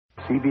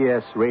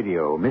CBS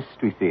Radio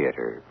Mystery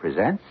Theater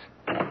presents...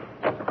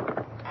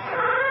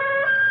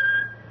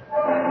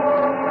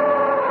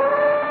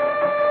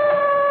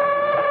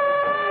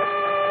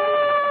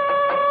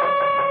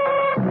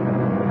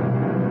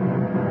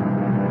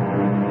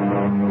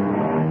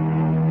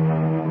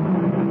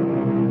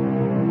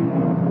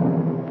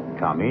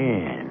 Come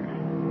in.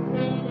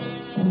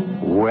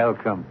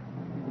 Welcome.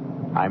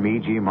 I'm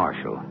E.G.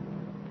 Marshall.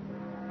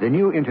 The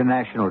New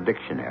International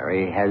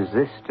Dictionary has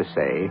this to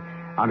say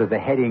under the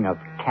heading of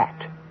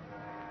cat.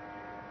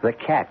 The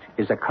cat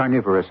is a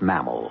carnivorous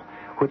mammal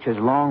which has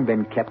long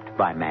been kept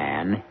by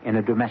man in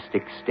a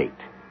domestic state.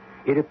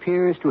 It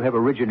appears to have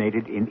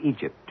originated in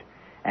Egypt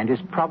and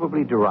is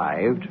probably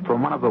derived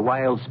from one of the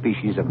wild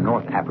species of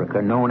North Africa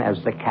known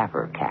as the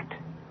Kaffir cat.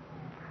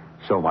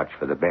 So much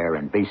for the bare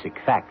and basic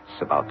facts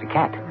about the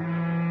cat.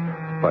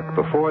 But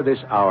before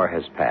this hour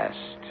has passed,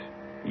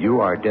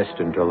 you are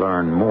destined to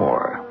learn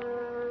more.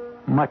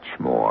 Much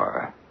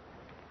more.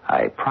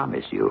 I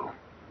promise you.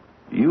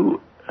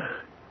 You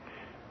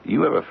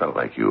ever felt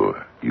like you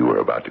were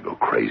about to go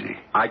crazy?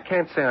 I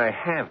can't say I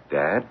have,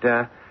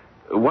 Dad.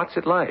 What's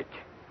it like?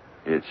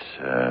 It's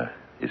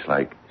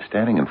like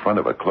standing in front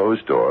of a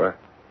closed door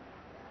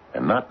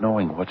and not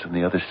knowing what's on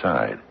the other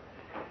side.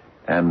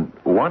 And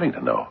wanting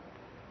to know.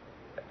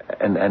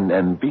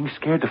 And being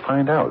scared to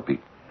find out.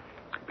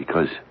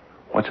 Because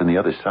what's on the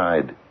other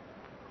side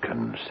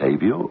can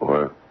save you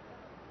or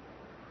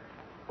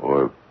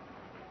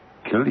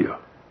kill you.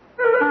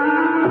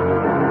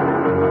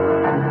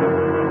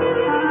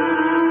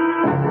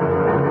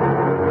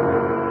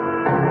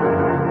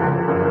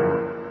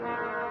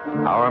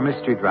 Our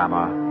mystery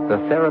drama, The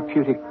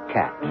Therapeutic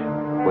Cat,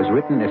 was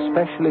written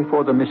especially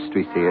for the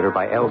Mystery Theater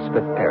by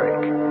Elspeth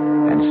Eric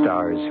and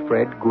stars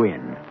Fred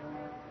Gwynne.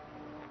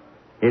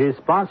 It is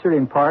sponsored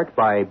in part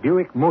by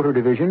Buick Motor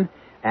Division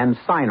and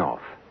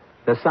Sign-Off,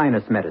 the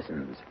sinus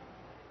medicines.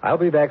 I'll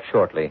be back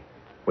shortly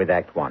with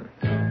Act One.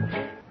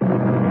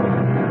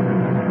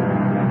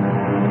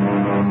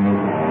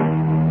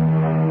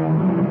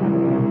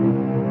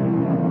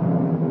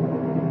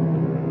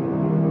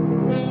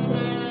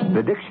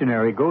 The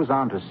dictionary goes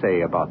on to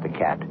say about the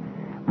cat,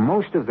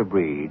 most of the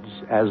breeds,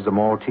 as the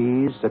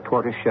Maltese, the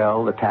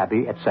tortoiseshell, the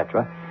tabby,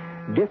 etc.,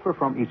 differ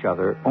from each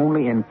other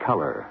only in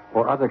color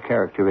or other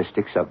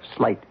characteristics of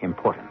slight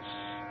importance.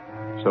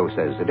 So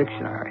says the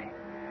dictionary.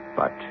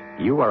 But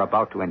you are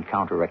about to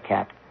encounter a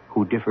cat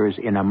who differs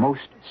in a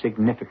most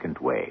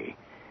significant way.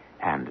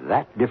 And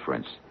that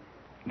difference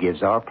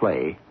gives our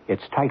play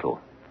its title,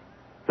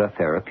 The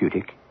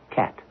Therapeutic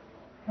Cat.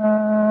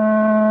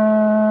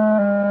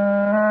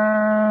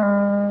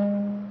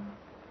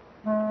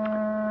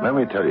 Let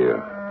me tell you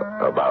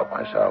about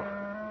myself.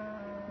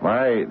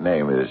 My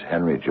name is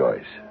Henry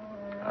Joyce.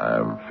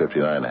 I'm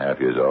 59 and a half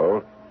years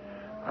old.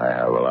 I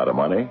have a lot of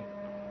money,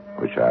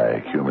 which I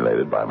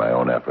accumulated by my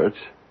own efforts.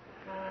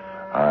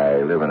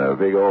 I live in a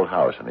big old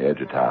house on the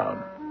edge of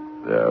town.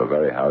 The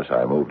very house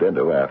I moved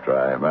into after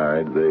I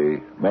married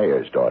the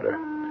mayor's daughter.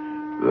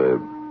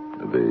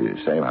 The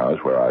same house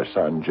where our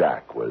son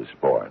Jack was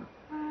born.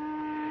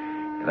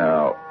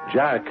 Now,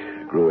 Jack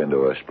grew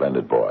into a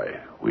splendid boy.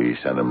 We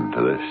sent him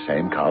to the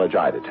same college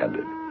I'd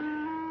attended.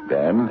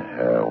 Then,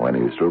 when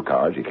he was through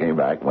college, he came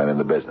back and went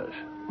into business.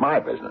 My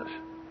business.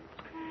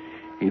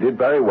 He did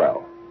very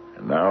well,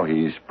 and now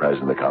he's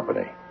president of the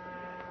company.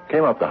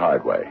 Came up the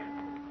hard way,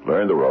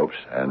 learned the ropes,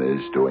 and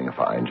is doing a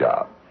fine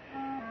job.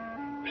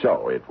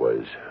 So it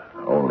was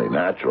only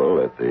natural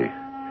that the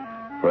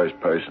first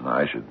person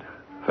I should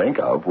think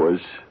of was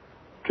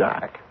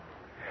Jack.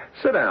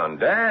 Sit down,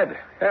 Dad.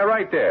 Yeah,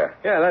 right there.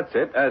 Yeah, that's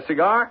it.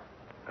 Cigar?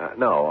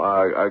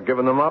 No.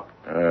 Giving them up?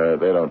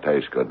 They don't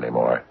taste good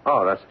anymore.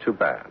 Oh, that's too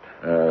bad.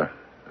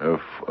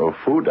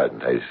 Food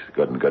doesn't taste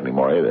good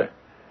anymore either.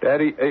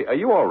 Daddy, are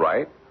you all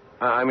right?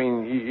 I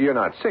mean, you're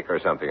not sick or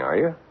something, are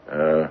you?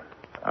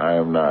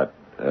 I'm not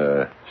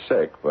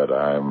sick, but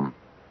I'm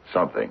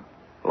something.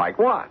 Like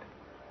what?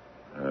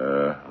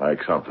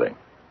 Like something.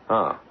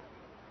 Huh.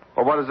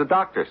 Well, what does the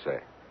doctor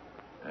say?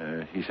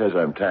 He says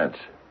I'm tense.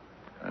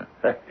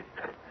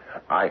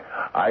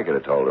 I could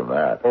have told him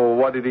that. Well,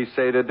 what did he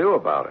say to do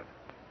about it?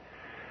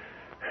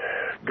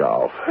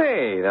 Golf.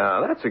 Hey,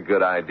 now, that's a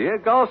good idea.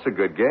 Golf's a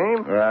good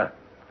game.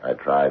 I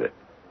tried it.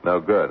 No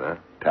good, huh?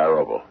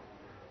 Terrible.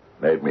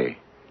 Made me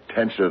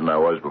tenser than I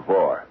was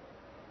before.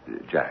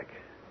 Jack,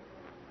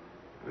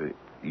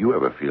 you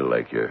ever feel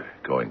like you're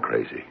going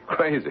crazy?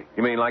 Crazy?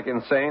 You mean like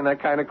insane,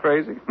 that kind of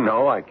crazy?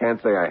 No, I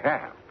can't say I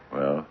have.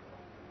 Well,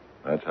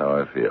 that's how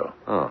I feel.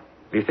 Oh.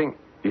 Do you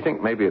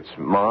think maybe it's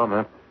Mom,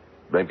 huh?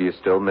 Maybe you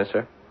still miss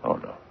her? Oh,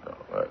 no.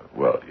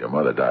 Well, your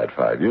mother died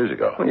 5 years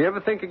ago. Well, you ever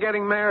think of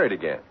getting married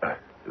again?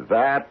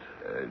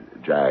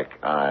 Jack,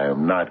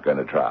 I'm not going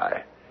to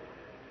try.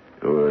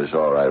 It was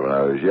all right when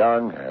I was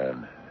young,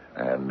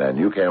 and then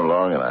you came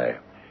along, and I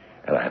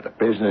had the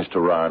business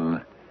to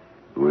run.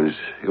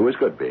 It was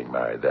good being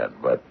married then,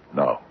 but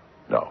no,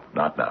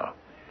 not now.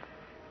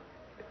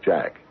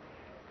 Jack,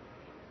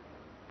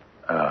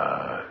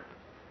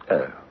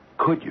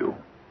 could you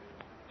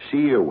see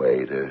your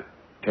way to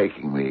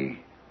taking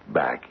me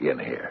back in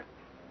here?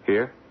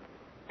 Here?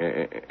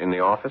 In the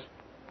office?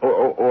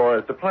 Or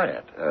at the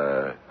plant.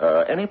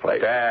 Any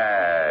place.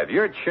 Dad,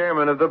 you're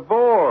chairman of the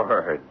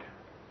board.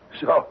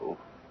 So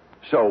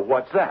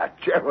what's that?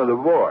 Chairman of the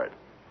board?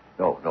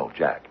 No,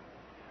 Jack.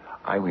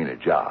 I mean a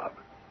job.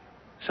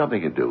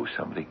 Something to do,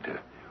 something to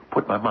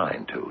put my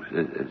mind to.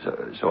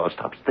 So I'll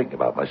stop thinking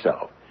about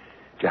myself.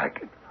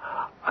 Jack,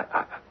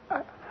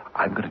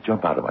 I'm going to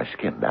jump out of my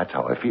skin. That's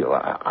how I feel.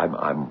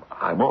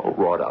 I'm all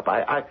wrought up.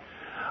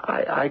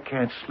 I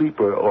can't sleep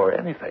or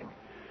anything.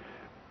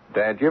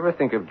 Dad, do you ever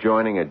think of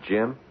joining a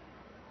gym?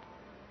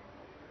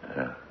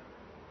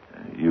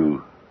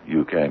 You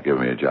can't give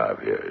me a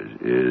job here.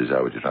 Is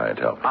that what you're trying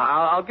to tell me?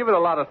 I'll give it a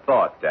lot of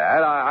thought,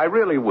 Dad. I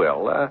really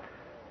will.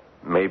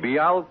 Maybe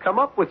I'll come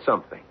up with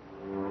something.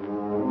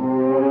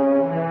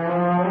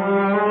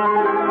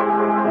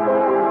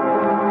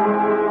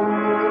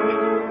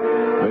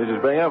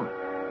 Mrs. Bingham?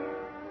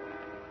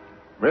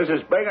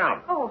 Mrs.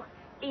 Bingham! Oh,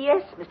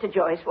 yes, Mr.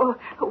 Joyce. Well,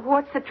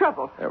 what's the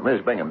trouble?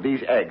 Mrs. Bingham,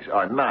 these eggs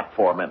are not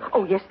 4 minutes.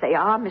 Oh, yes, they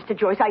are, Mr.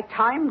 Joyce. I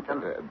timed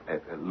them.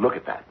 Look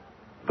at that.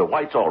 The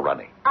white's all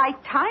runny. I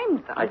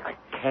timed them. I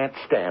can't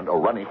stand a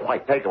runny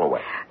white. Take them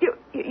away.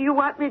 You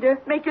want me to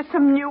make you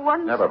some new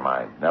ones? Never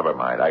mind.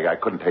 I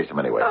couldn't taste them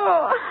anyway.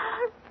 Oh.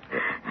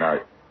 Now,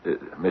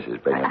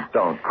 Mrs. Bingham,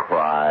 don't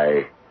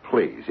cry.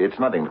 Please. It's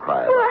nothing to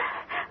cry about. Well,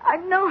 I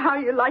know how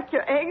you like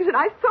your eggs, and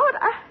I thought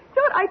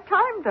I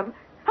timed them.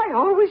 I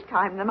always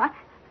time them. I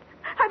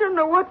don't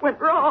know what went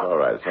wrong.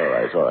 It's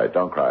all right.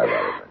 Don't cry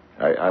about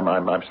it.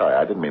 I'm sorry.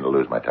 I didn't mean to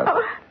lose my temper.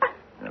 Oh.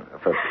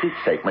 For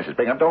Pete's sake, Mrs.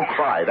 Bingham, don't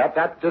cry.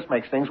 That just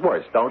makes things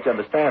worse. Don't you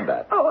understand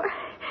that? Oh,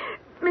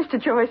 Mr.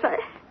 Joyce,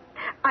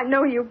 I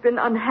know you've been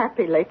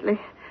unhappy lately.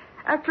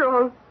 After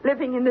all,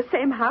 living in the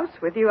same house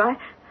with you,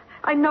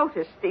 I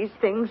noticed these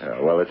things.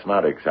 Well, it's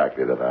not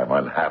exactly that I'm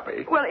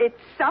unhappy. Well,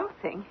 it's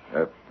something.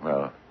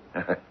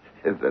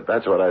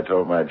 That's what I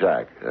told my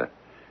Jack,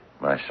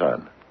 my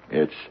son.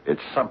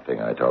 It's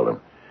something, I told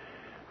him.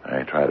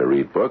 I try to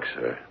read books,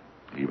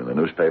 even the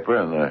newspaper,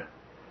 and the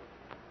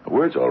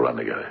words all run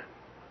together.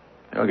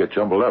 I'll get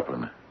jumbled up,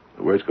 and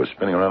the words go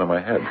spinning around in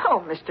my head. Oh,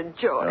 Mr.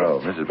 Joyce.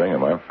 Oh, Mrs.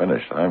 Bingham, I'm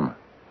finished. I'm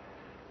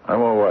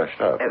all washed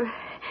up.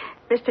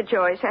 Mr.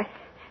 Joyce,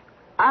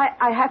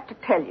 I have to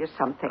tell you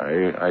something.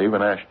 I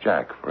even asked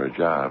Jack for a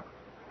job.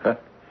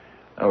 That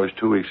was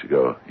 2 weeks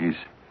ago. He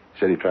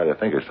said he'd try to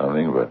think of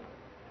something,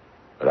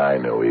 but I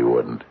knew he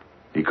wouldn't.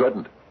 He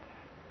couldn't.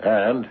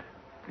 And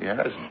he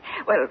hasn't.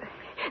 Well,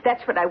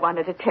 that's what I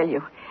wanted to tell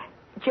you.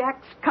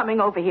 Jack's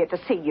coming over here to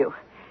see you.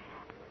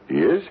 He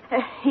is?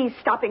 He's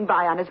stopping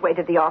by on his way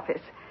to the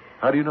office.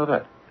 How do you know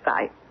that?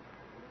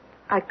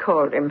 I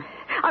called him.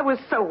 I was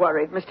so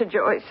worried, Mr.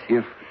 Joyce.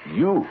 If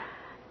you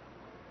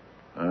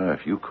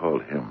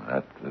called him,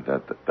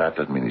 that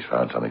doesn't mean he's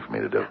found something for me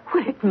to do.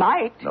 Well, it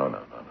might. No.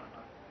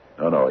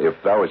 If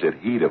that was it,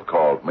 he'd have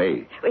called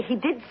me. Well, he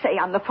did say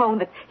on the phone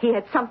that he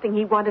had something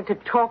he wanted to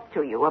talk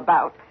to you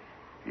about.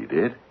 He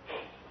did?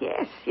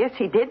 Yes,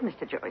 he did,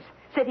 Mr. Joyce.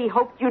 Said he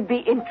hoped you'd be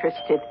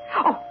interested.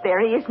 Oh, there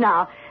he is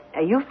now.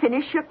 Now, you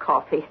finish your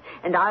coffee,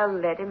 and I'll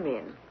let him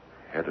in.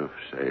 Head of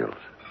sales.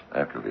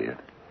 That could be it.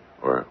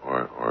 Or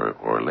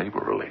labor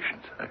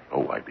relations.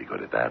 I'd be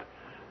good at that.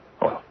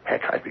 Oh,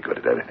 heck, I'd be good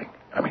at anything.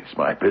 I mean, it's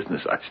my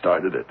business. I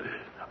started it.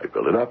 I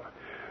built it up.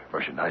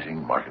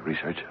 Merchandising, market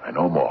research. I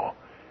know them all.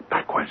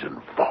 Backwards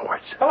and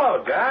forwards.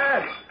 Hello,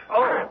 Dad.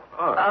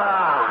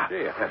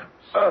 Gee,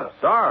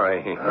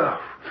 sorry.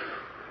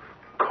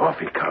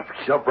 Coffee cup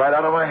jumped right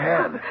out of my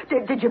hand.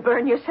 Did you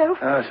burn yourself?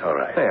 That's all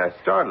right. Hey, I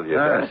startled you,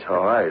 Dad. That's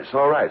all right. It's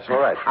all right.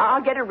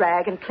 I'll get a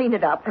rag and clean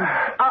it up, and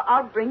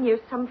I'll bring you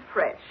some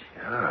fresh.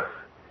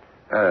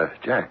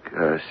 Jack,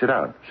 sit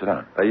down.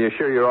 Are you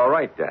sure you're all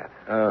right, Dad?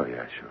 Oh,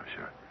 yeah,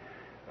 sure.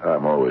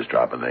 I'm always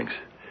dropping things.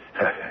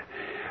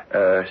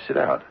 Sit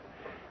down.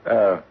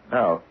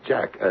 Now,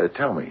 Jack,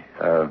 tell me,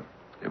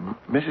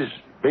 Mrs.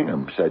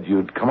 Bingham said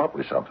you'd come up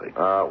with something.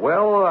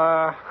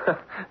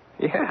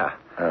 Yeah.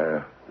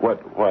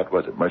 What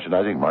was it?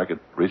 Merchandising, market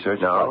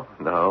research? No,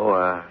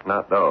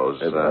 not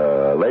those.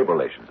 Labor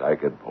relations. I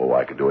could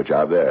do a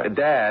job there.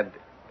 Dad,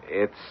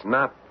 it's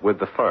not with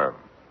the firm.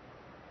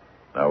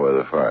 Not with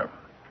the firm.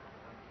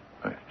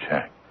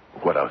 Jack,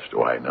 what else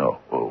do I know?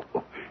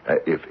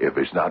 If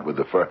it's not with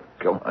the firm,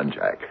 come on,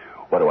 Jack.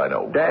 What do I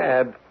know?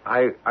 Dad,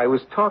 I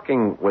was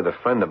talking with a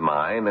friend of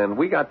mine, and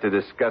we got to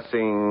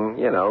discussing,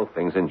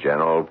 things in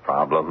general,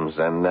 problems,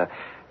 and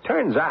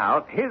turns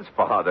out his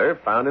father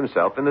found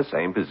himself in the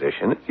same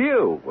position as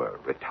you. A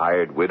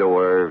retired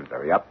widower,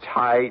 very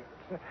uptight.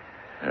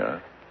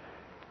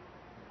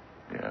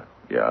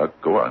 Yeah,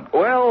 go on.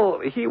 Well,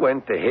 he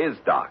went to his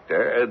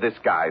doctor, this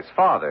guy's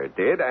father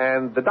did,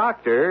 and the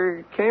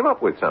doctor came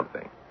up with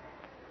something.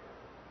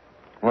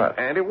 What?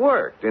 And it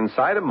worked.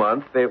 Inside a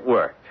month, it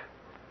worked.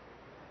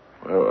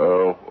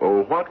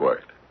 What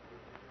worked?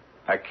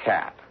 A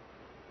cat.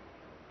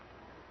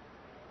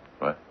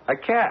 What? A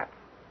cat.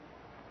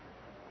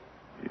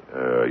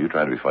 You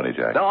trying to be funny,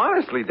 Jack? No,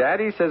 honestly, Dad,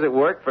 he says it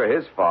worked for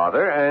his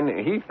father, and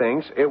he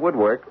thinks it would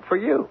work for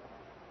you.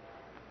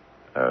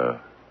 A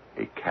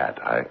cat.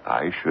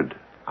 I should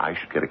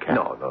get a cat.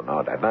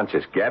 No, Dad. Not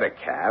just get a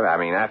cat. I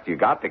mean, after you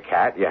got the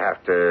cat, you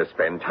have to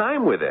spend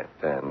time with it.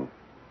 And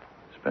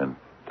Spend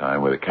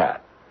time with a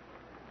cat.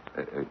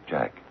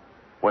 Jack,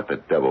 what the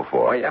devil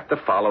for? well, you have to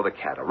follow the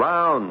cat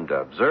around,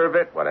 observe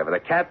it. Whatever the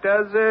cat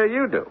does,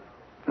 you do.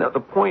 Now,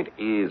 the point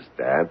is,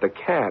 Dad, the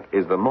cat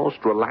is the most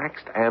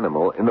relaxed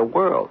animal in the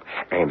world.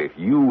 And if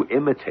you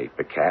imitate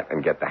the cat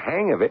and get the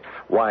hang of it,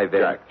 why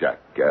then... Jack,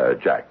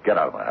 get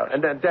out of my house.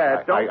 And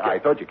Dad, don't... I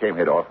thought you came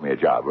here to offer me a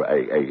job,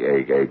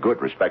 a good,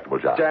 respectable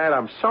job. Dad,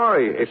 I'm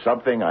sorry. It's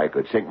something I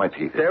could sink my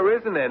teeth in. There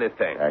isn't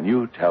anything. And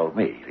you tell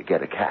me to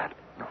get a cat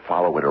and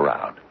follow it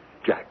around.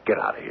 Jack, get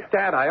out of here.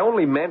 Dad, I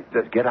only meant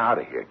that... Get out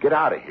of here. Get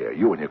out of here.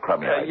 You and your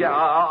crummy ideas. Yeah,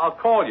 I'll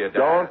call you, Dad.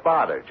 Don't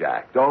bother,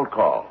 Jack. Don't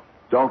call.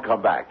 Don't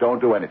come back. Don't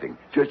do anything.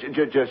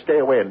 Just stay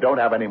away and don't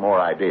have any more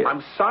ideas.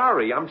 I'm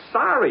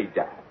sorry,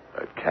 Dad.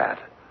 A cat.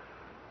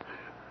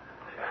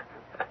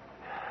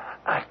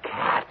 A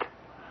cat.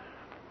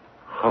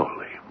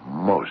 Holy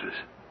Moses.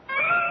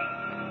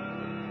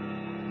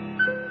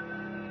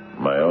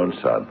 My own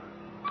son.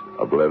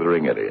 A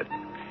blithering idiot.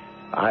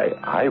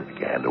 I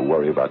began to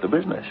worry about the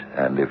business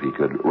and if he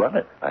could run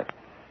it.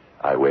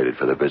 I waited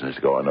for the business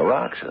to go on the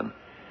rocks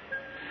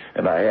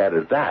and I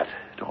added that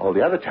to all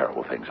the other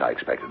terrible things I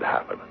expected to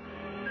happen.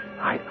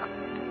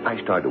 I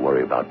started to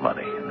worry about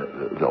money,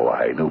 though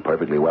I knew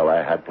perfectly well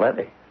I had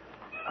plenty.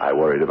 I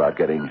worried about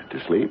getting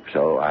to sleep,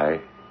 so I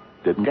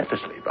didn't get to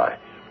sleep.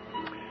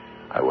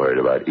 I worried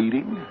about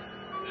eating,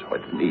 so I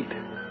didn't eat.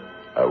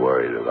 I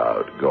worried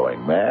about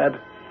going mad,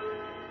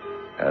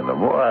 and the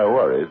more I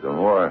worried, the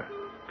more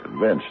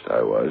convinced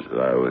I was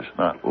that I was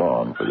not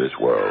long for this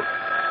world.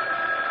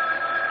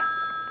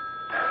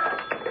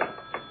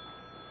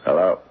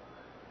 Hello?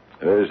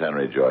 It is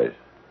Henry Joyce.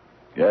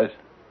 Yes?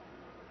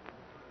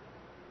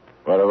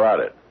 What about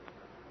it?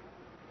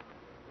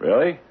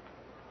 Really?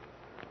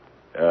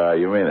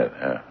 You mean it?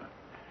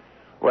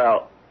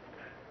 Well,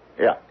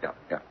 yeah.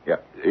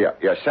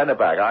 Send it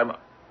back.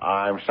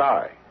 I'm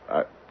sorry.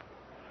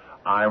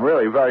 I'm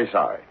really very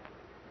sorry.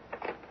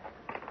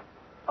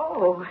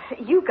 Oh,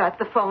 you got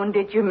the phone,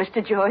 did you,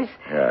 Mr. Joyce?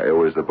 Yeah, it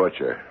was the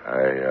butcher.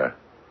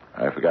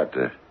 I forgot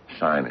to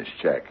sign his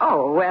check.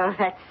 Oh, well,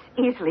 that's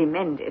easily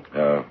mended.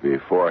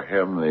 Before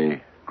him, the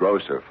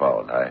grocer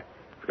phoned. I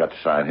forgot to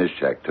sign his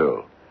check,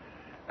 too.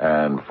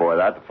 And before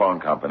that, the phone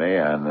company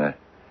and the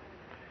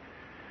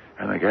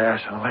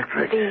gas and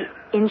electric. The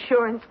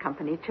insurance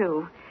company,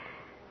 too.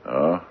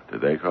 Oh,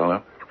 did they call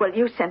up? Well,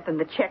 you sent them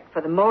the check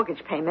for the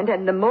mortgage payment,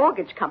 and the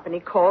mortgage company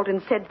called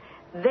and said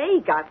they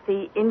got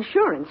the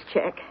insurance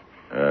check.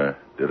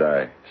 Did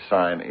I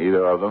sign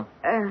either of them?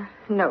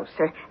 No,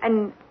 sir.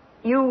 And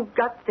you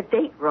got the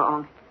date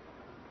wrong.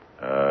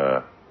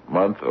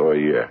 Month or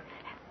year?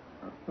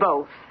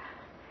 Both.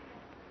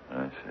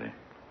 I see.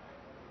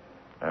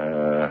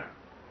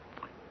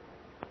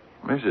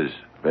 Mrs.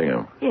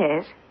 Bingham.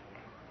 Yes?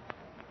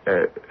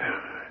 Do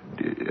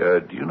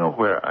you know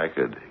where I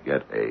could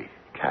get a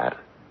cat?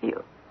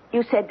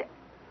 You said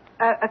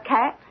a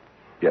cat?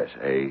 Yes,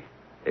 a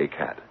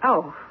cat.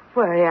 Oh,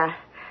 well, yeah.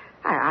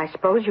 I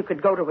suppose you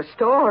could go to a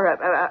store,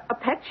 a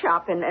pet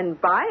shop, and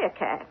buy a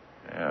cat.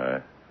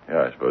 Yeah,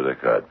 I suppose I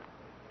could.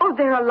 Oh,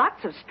 there are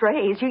lots of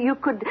strays. You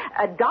could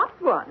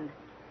adopt one.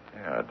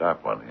 Yeah,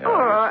 adopt one.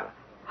 Yeah.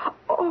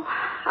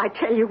 I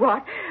tell you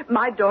what.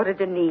 My daughter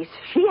Denise,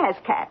 she has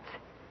cats.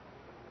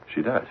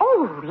 She does?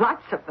 Oh,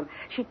 lots of them.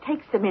 She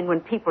takes them in when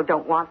people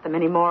don't want them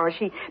anymore, or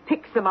she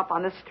picks them up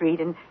on the street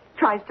and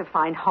tries to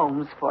find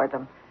homes for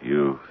them.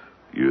 You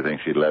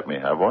think she'd let me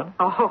have one?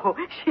 Oh,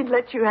 she'd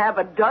let you have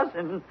a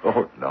dozen.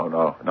 Oh,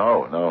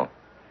 no.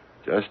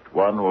 Just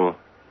one will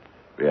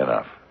be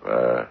enough.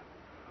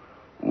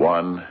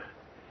 One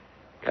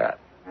cat.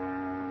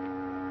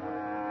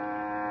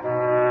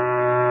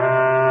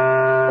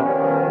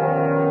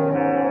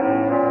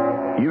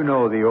 You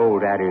know the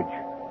old adage,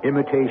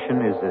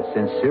 imitation is the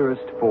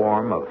sincerest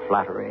form of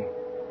flattery.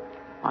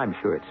 I'm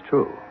sure it's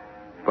true.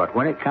 But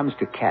when it comes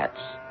to cats,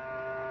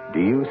 do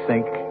you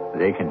think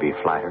they can be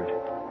flattered?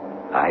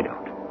 I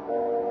don't.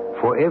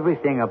 For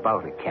everything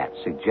about a cat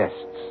suggests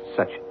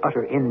such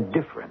utter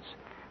indifference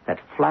that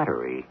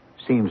flattery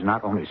seems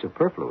not only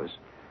superfluous,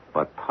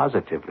 but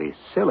positively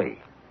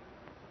silly.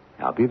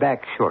 I'll be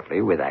back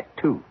shortly with Act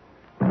Two.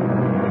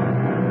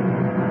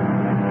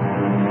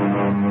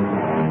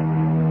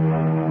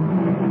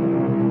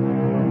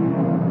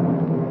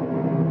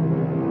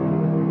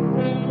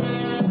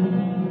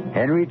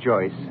 Henry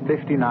Joyce,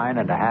 59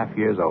 and a half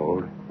years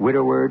old,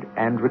 widowed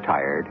and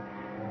retired,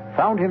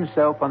 found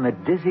himself on the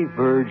dizzy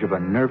verge of a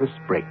nervous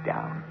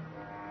breakdown.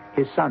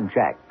 His son,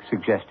 Jack,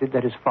 suggested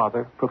that his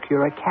father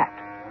procure a cat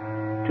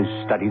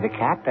to study the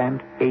cat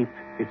and ape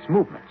its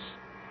movements.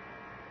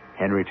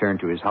 Henry turned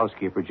to his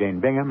housekeeper, Jane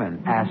Bingham,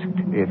 and asked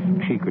if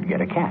she could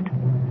get a cat.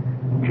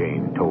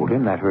 Jane told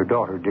him that her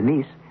daughter,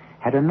 Denise,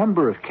 had a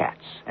number of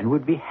cats and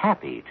would be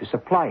happy to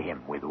supply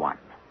him with one.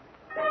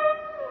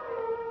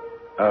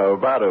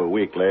 About a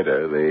week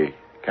later, the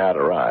cat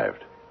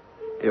arrived.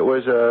 It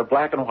was a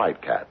black and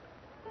white cat.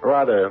 A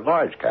rather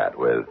large cat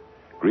with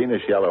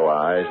greenish-yellow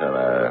eyes and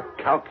a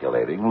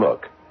calculating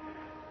look.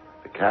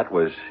 The cat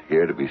was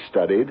here to be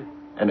studied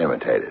and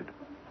imitated.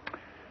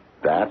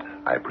 That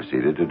I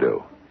proceeded to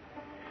do.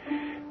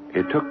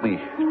 It took me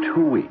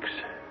 2 weeks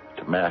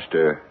to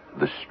master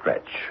the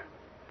stretch.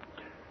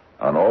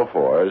 On all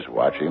fours,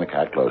 watching the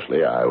cat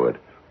closely, I would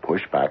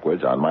push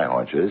backwards on my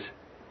haunches,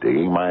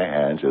 digging my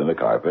hands into the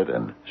carpet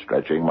and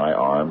stretching my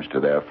arms to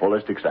their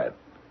fullest extent.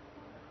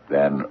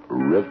 Then,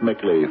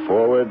 rhythmically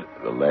forward,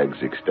 the legs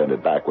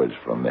extended backwards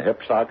from the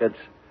hip sockets.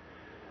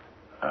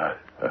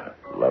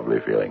 Lovely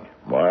feeling.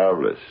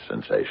 Marvelous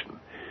sensation.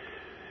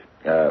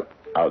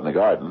 Out in the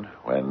garden,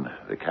 when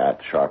the cat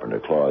sharpened her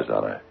claws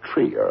on a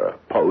tree or a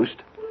post,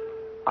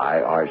 I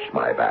arched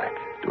my back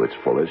to its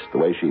fullest the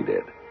way she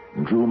did,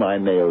 and drew my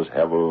nails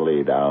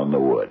heavily down the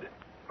wood,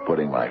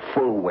 putting my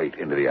full weight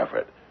into the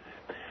effort.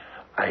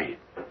 I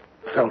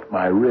felt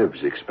my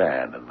ribs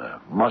expand and the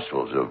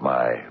muscles of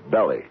my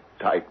belly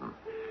tighten.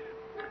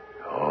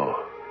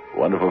 Oh,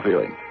 wonderful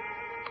feeling.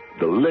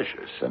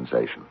 Delicious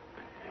sensation.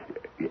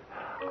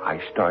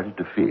 I started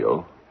to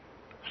feel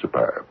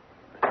superb.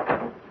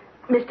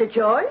 Mr.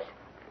 Joyce?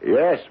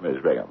 Yes,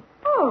 Miss Bingham.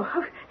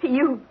 Oh,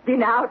 you've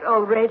been out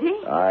already?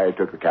 I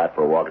took the cat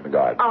for a walk in the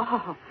garden.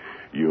 Oh.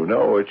 You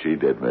know what she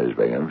did, Miss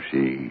Bingham.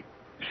 She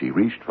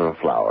reached for a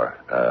flower,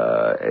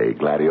 a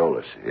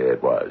gladiolus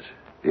it was.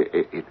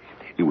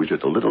 It was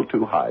just a little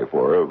too high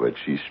for her, but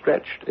she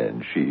stretched,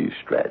 and,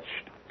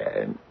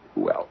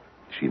 well,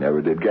 she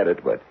never did get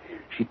it, but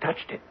she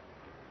touched it.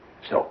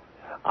 So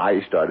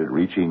I started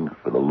reaching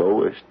for the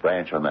lowest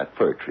branch on that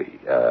fir tree.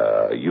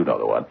 You know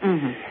the one.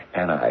 Mm-hmm.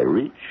 And I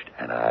reached,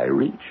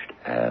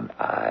 and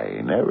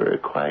I never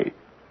quite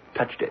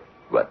touched it.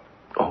 But,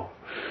 oh,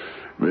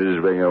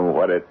 Mrs. Bingham,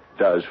 what it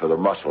does for the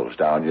muscles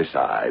down your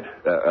side,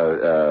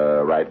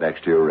 right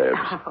next to your ribs.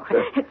 Oh,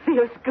 it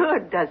feels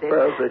good, does it?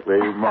 Perfectly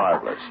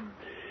marvelous.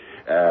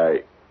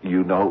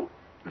 You know,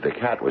 the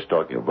cat was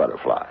stalking a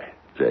butterfly,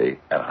 see,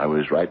 and I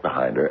was right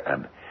behind her,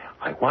 and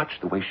I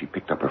watched the way she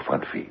picked up her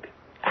front feet.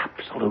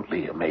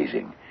 Absolutely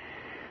amazing.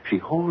 She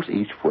holds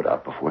each foot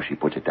up before she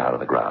puts it down on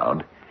the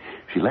ground.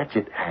 She lets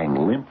it hang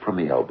limp from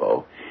the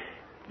elbow.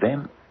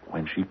 Then,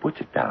 when she puts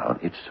it down,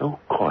 it's so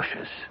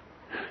cautious,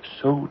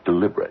 so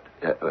deliberate.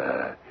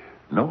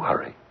 No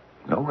hurry,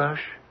 no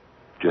rush,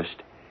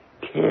 just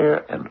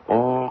care and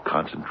all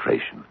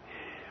concentration.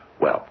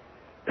 Well,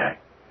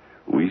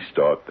 we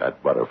stalked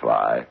that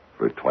butterfly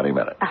for 20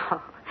 minutes.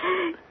 Oh,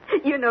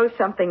 you know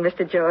something,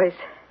 Mr. Joyce.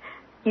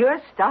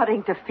 You're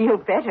starting to feel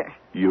better.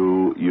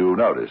 You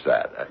noticed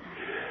that.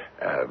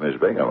 Miss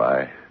Bingham,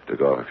 I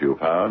took off a few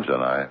pounds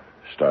and I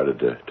started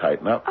to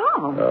tighten up.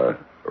 Oh.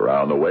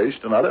 Around the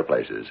waist and other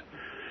places.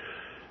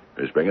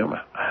 Miss Bingham,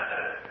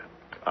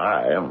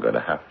 I am going to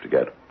have to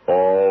get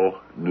all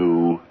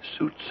new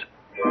suits.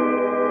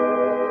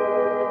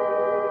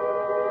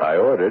 I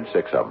ordered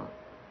 6 of them.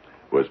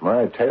 Was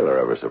my tailor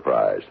ever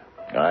surprised?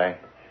 I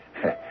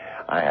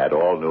had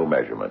all new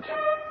measurements.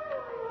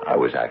 I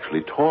was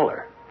actually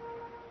taller.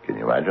 Can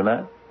you imagine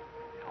that?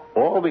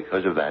 All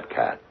because of that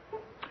cat.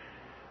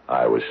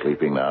 I was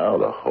sleeping now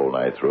the whole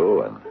night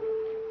through, and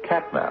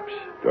cat naps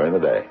during the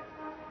day.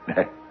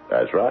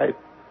 That's right.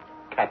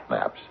 Cat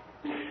naps.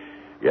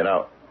 You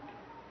know,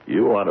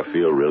 you want to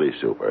feel really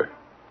super,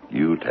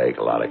 you take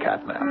a lot of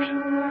cat naps.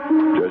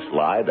 Just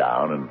lie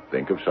down and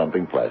think of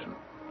something pleasant.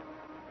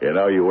 You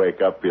know, you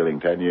wake up feeling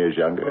 10 years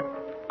younger.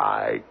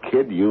 I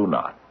kid you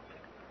not.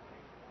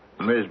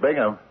 Miss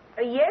Bingham.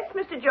 Yes,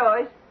 Mr.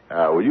 Joyce?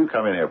 Will you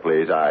come in here,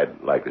 please?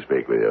 I'd like to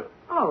speak with you.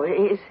 Oh,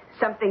 is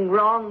something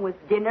wrong with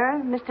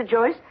dinner, Mr.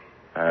 Joyce?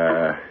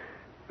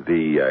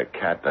 The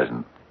cat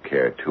doesn't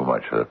care too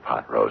much for the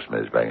pot roast,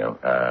 Miss Bingham.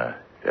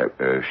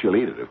 She'll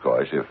eat it, of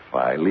course, if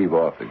I leave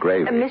off the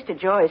gravy. Mr.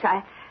 Joyce,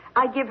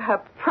 I give her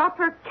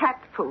proper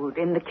cat food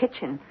in the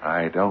kitchen.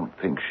 I don't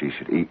think she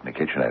should eat in the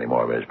kitchen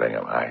anymore, Miss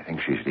Bingham. I think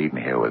she should eat in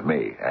here with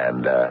me.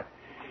 And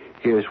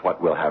here's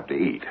what we'll have to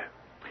eat.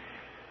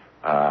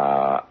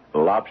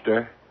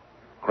 Lobster,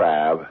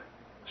 crab,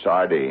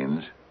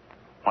 sardines,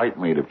 white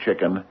meat of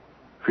chicken,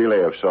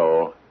 filet of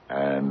sole,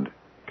 and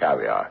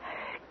caviar.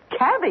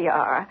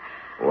 Caviar?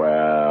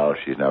 Well,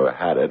 she's never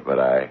had it, but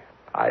I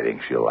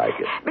think she'll like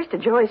it.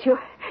 Mr. Joyce,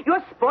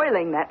 you're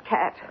spoiling that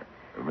cat.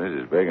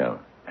 Mrs. Bingham,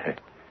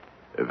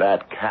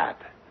 that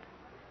cat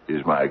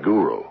is my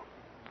guru.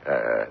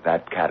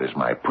 That cat is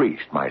my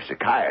priest, my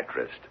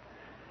psychiatrist.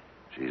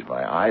 She's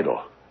my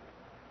idol,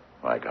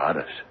 my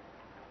goddess.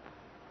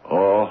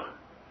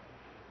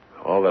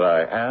 All that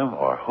I am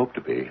or hope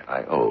to be,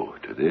 I owe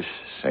to this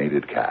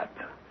sainted cat.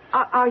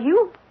 Are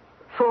you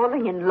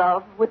falling in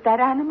love with that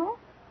animal?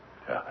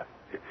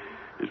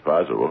 It's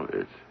possible.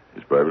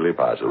 It's perfectly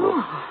possible.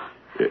 Oh.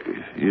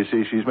 You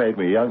see, she's made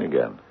me young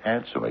again,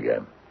 handsome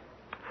again,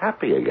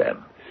 happy again.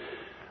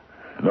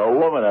 No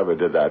woman ever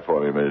did that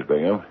for me, Miss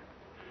Bingham.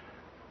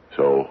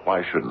 So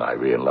why shouldn't I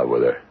be in love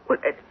with her? Well,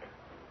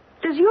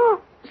 does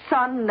your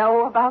son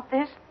know about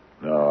this?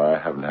 No, I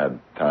haven't had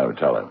time to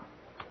tell him.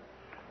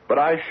 But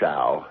I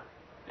shall.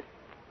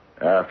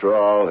 After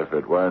all, if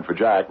it weren't for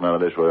Jack, none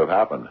of this would have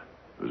happened.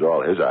 It was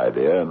all his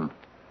idea, and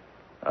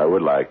I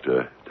would like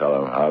to tell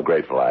him how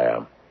grateful I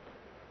am.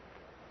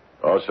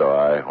 Also,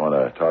 I want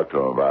to talk to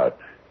him about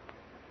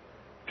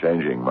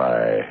changing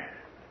my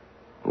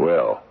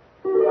will.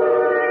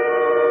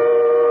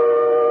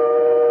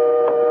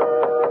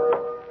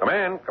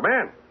 Come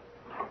in.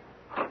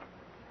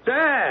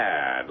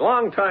 Dad,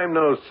 long time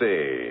no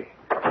see.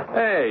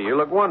 Hey, you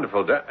look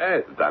wonderful, Dad. Hey,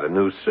 is that a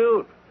new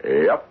suit?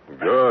 Yep.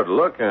 Good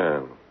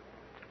looking.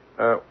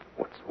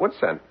 What's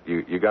that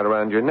you got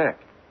around your neck?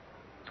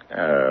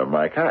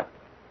 My cat.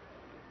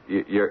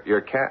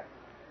 Your cat?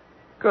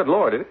 Good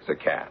Lord, it is a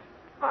cat.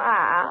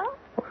 Wow.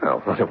 Well,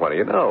 what do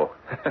you know?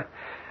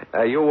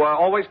 You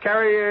always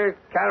carry your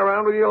cat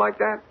around with you like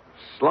that?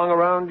 Slung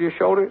around your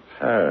shoulders?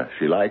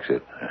 She likes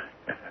it.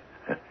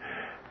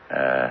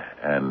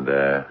 And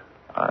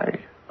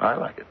I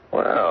like it.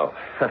 Well,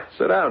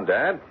 sit down,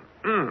 Dad.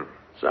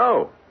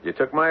 So, you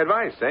took my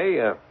advice,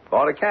 eh?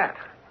 Bought a cat.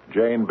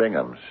 Jane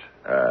Bingham's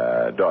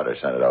daughter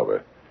sent it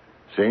over.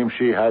 Seems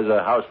she has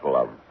a house full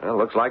of them. Well,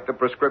 looks like the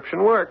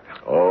prescription worked.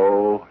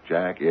 Oh,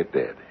 Jack, it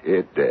did.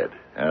 It did.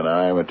 And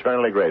I'm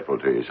eternally grateful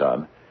to you,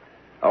 son.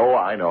 Oh,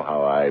 I know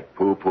how I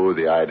poo-pooed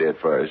the idea at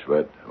first,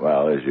 but,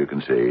 well, as you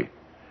can see,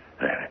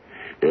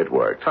 it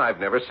worked. I've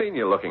never seen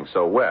you looking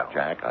so well.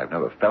 Jack, I've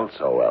never felt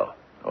so well.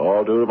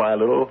 All due to my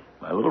little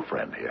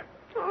friend here.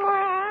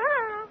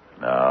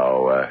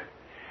 Now,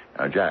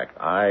 Jack,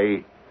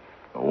 I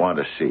want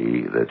to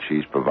see that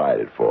she's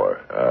provided for,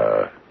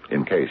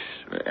 in case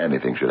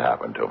anything should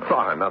happen to me.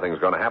 Oh, nothing's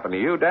going to happen to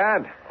you,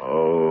 Dad.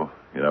 Oh,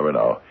 you never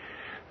know.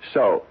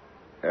 So,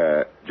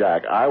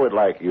 Jack, I would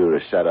like you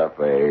to set up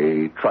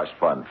a trust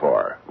fund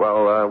for her.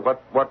 Well,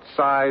 what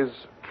size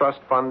trust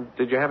fund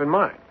did you have in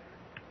mind?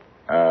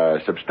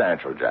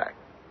 Substantial, Jack.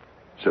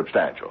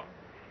 Substantial.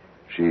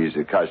 She's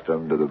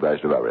accustomed to the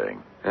best of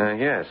everything.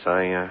 Yes,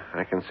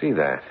 I can see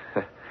that.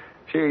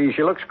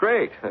 She looks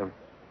great.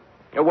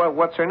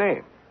 What's her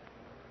name?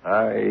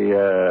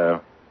 I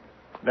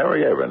never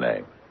gave her a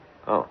name.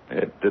 Oh.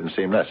 It didn't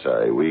seem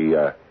necessary.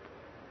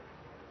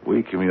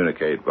 We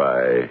communicate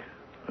by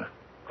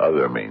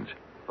other means.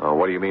 Oh,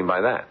 what do you mean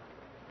by that?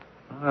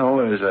 Well,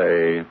 there's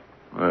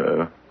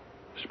a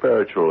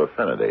spiritual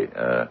affinity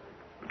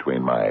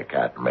between my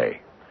cat and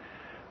me.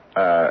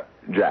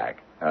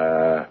 Jack,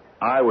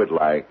 I would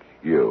like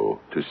you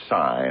to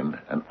sign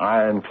an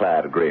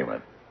ironclad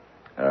agreement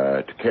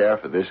to care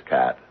for this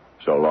cat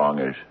so long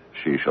as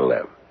she shall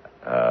live.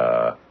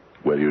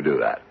 Will you do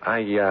that?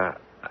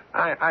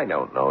 I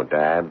don't know,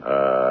 Dad.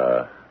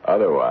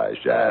 Otherwise,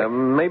 Jack.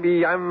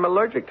 Maybe I'm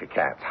allergic to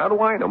cats. How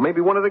do I know? Maybe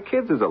one of the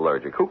kids is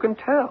allergic. Who can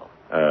tell?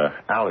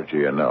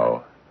 Allergy or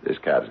no, this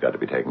cat has got to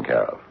be taken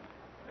care of.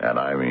 And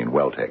I mean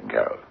well taken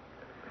care of.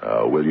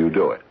 Will you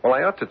do it? Well,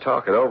 I ought to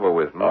talk it over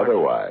with Mark.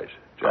 Otherwise,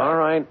 Jack. All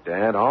right,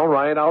 Dad. All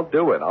right, I'll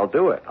do it.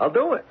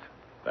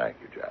 Thank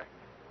you, Jack.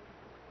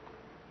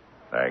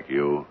 Thank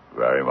you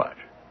very much.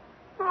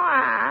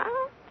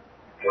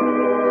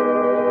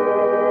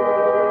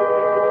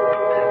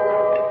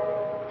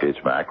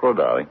 It's mackerel,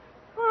 darling.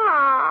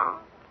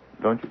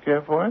 Don't you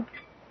care for it?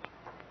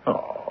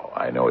 Oh,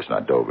 I know it's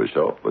not Dover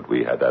soap, but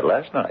we had that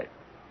last night.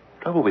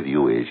 Trouble with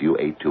you is you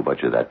ate too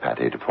much of that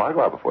pâté de foie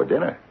gras before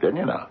dinner, didn't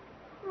you now?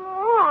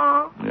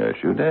 Yes,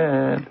 you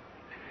did.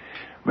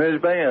 Miss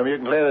Bingham, you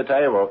can clear the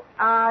table.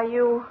 Are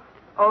you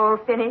all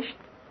finished?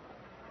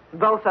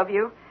 Both of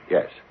you?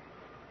 Yes.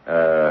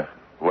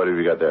 What have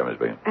you got there, Miss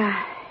Bingham?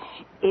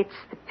 It's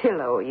the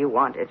pillow you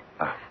wanted.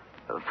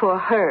 For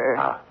her.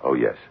 Oh,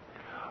 yes.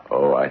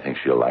 Oh, I think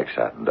she'll like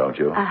satin, don't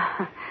you?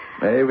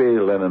 Maybe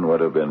linen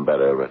would have been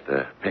better, but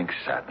the pink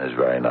satin is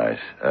very nice.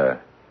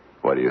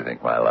 What do you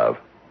think, my love?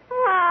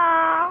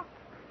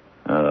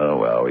 Oh,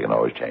 well, we can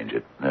always change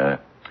it.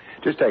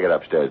 Just take it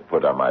upstairs and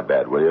put it on my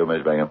bed, will you,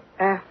 Miss Bingham?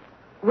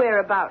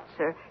 Whereabouts,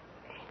 sir?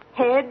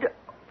 Head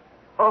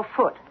or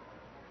foot?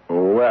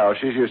 Well,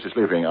 she's used to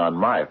sleeping on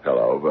my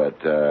pillow, but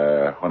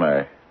when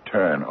I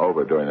turn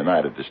over during the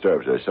night, it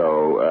disturbs her.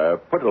 So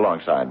put it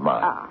alongside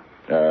mine.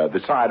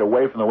 The side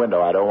away from the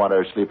window. I don't want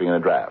her sleeping in a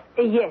draft.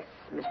 Yes,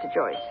 Mr.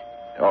 Joyce.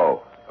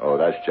 Oh,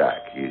 that's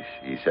Jack.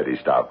 He said he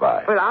stopped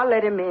by. Well, I'll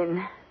let him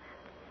in.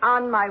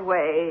 On my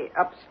way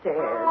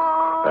upstairs.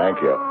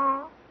 Thank you.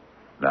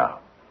 Now,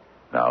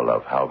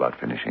 love, how about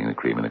finishing the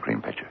cream in the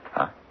cream pitcher,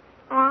 huh?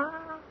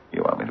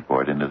 You want me to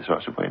pour it into the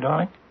saucer for you,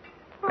 darling?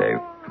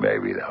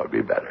 Maybe that would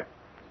be better.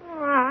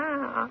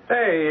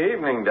 Hey,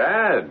 evening,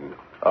 Dad.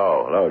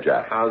 Oh, hello,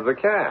 Jack. How's the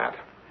cat?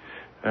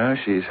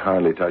 She's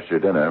hardly touched her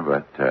dinner,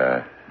 but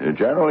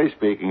generally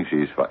speaking,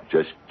 she's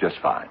just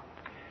fine.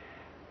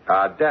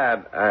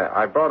 Dad,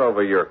 I brought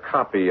over your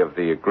copy of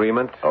the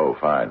agreement. Oh,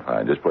 fine.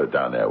 Just put it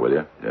down there, will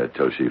you?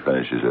 Till she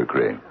finishes her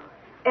cream.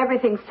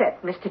 Everything's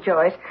set, Mr.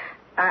 Joyce.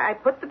 I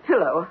put the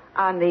pillow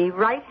on the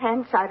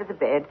right-hand side of the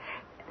bed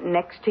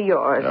next to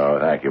yours. Oh,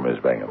 thank you, Miss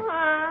Bingham.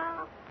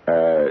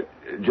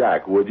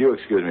 Jack, would you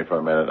excuse me for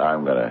a minute?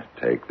 I'm going to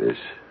take this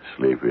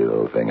sleepy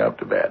little thing up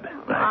to bed.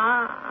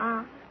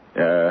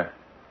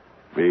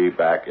 Be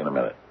back in a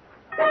minute.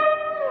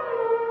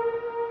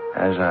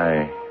 As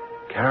I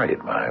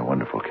carried my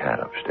wonderful cat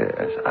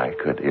upstairs, I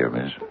could hear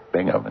Miss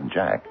Bingham and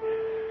Jack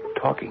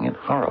talking in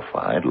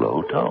horrified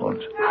low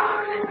tones.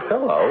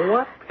 Pillow?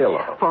 What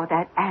pillow? For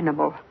that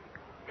animal.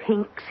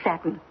 Pink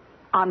satin.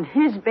 On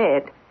his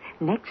bed.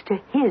 Next to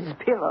his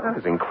pillow. That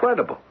is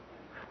incredible.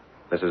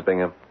 Mrs.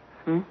 Bingham,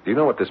 do you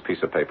know what this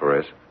piece of paper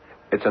is?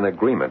 It's an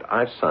agreement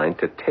I've signed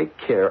to take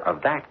care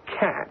of that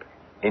cat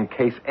in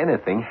case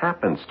anything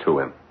happens to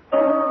him.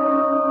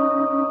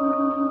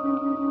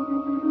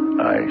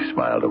 I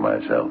smiled to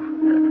myself.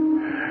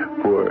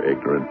 Poor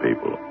ignorant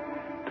people.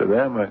 To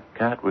them, a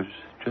cat was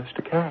just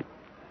a cat.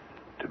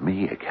 To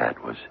me, a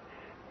cat was,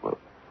 well,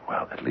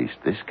 at least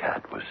this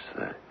cat was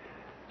the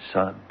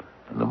sun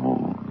and the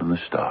moon and the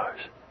stars.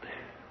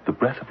 The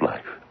breath of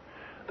life.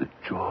 The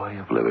joy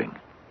of living.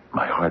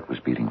 My heart was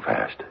beating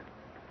fast.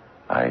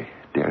 I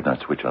dared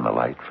not switch on the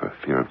light for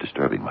fear of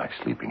disturbing my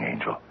sleeping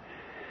angel.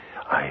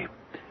 I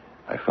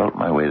felt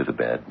my way to the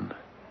bed and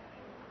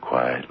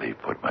quietly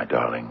put my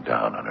darling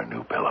down on her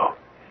new pillow.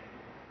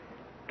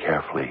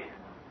 Carefully,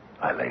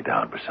 I lay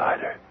down beside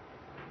her.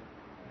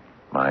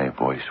 My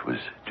voice was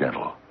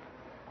gentle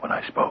when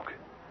I spoke.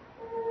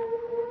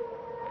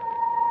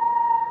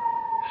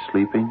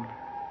 Sleeping,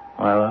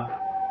 my love?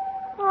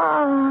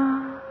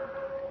 Ah,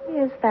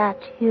 is that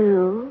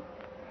you,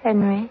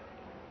 Henry?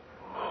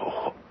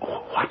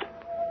 What?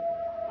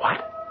 What?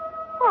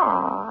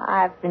 Oh,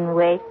 I've been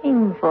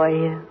waiting for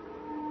you.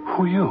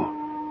 Who are you?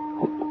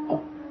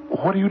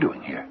 What are you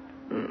doing here?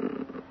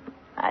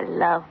 I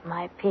love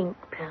my pink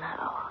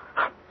pillow.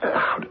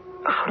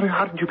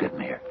 How did you get in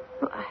here?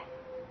 Why,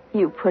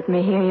 you put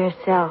me here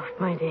yourself,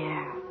 my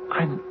dear.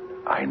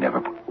 I never...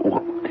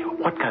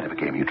 What kind of a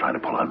game are you trying to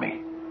pull on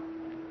me?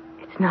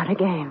 It's not a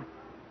game.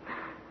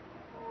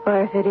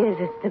 Or if it is,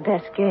 it's the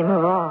best game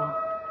of all.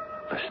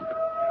 Listen.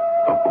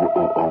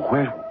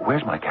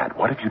 Where's my cat?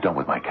 What have you done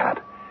with my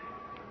cat?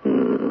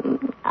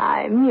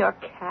 I'm your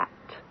cat.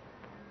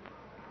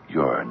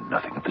 You're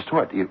nothing of the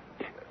sort.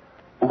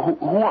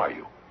 Who are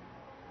you?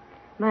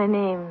 My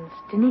name's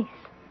Denise.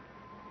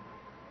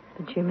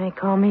 But you may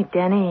call me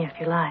Denny if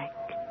you like.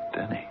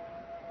 Denny?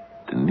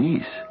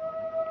 Denise?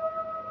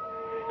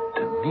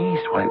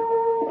 Denise?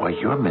 Why,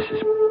 you're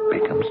Mrs.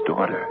 Bingham's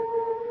daughter.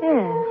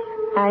 Yes,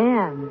 I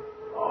am.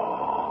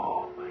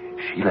 Oh,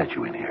 she let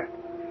you in here.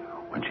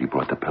 When she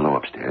brought the pillow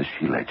upstairs,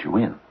 she let you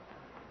in.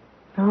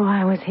 Oh,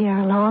 I was here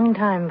a long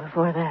time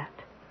before that.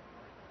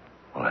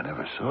 Well, I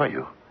never saw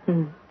you.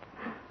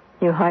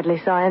 You hardly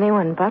saw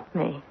anyone but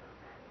me.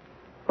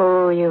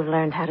 Oh, you've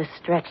learned how to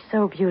stretch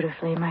so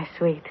beautifully, my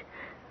sweet.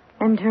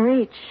 And to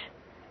reach.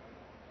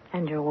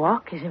 And your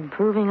walk is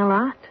improving a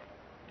lot.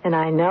 And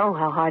I know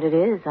how hard it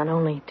is on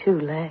only 2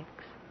 legs.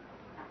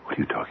 What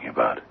are you talking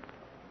about?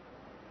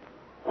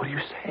 What are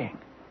you saying?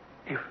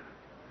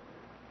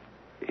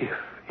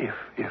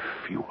 If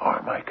you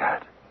are my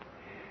cat,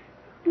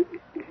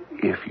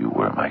 if you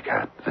were my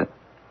cat,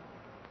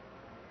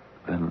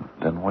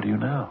 then what are you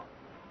now?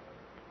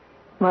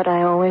 What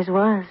I always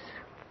was,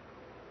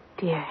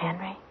 dear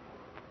Henry.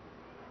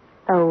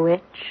 A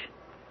witch.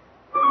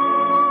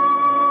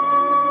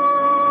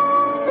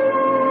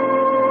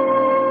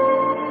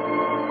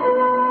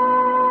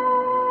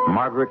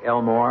 Margaret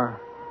Elmore,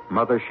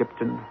 Mother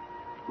Shipton,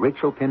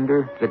 Rachel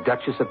Pinder, the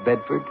Duchess of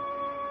Bedford.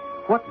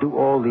 What do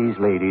all these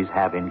ladies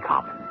have in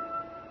common?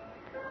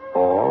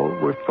 All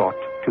were thought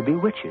to be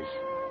witches.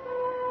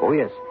 Oh,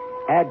 yes,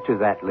 add to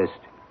that list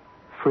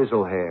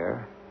frizzle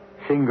hair,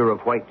 finger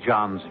of White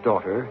John's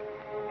daughter,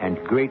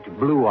 and great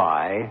blue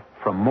eye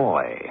from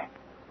Moy.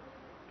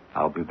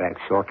 I'll be back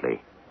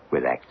shortly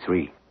with Act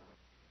 3.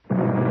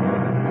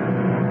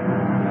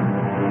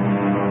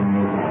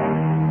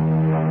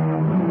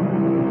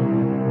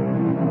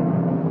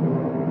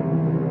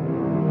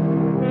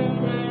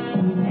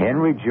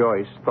 Henry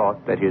Joyce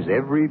thought that his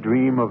every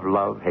dream of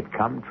love had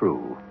come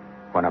true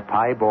when a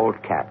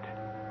piebald cat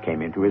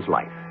came into his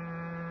life.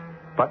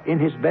 But in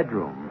his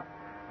bedroom,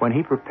 when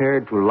he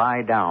prepared to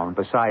lie down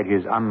beside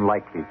his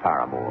unlikely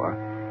paramour,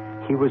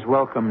 he was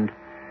welcomed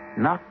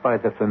not by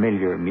the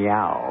familiar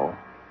meow,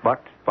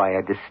 but by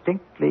a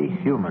distinctly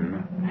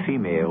human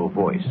female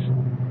voice.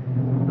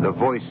 The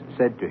voice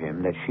said to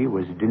him that she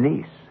was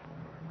Denise,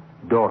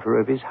 daughter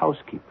of his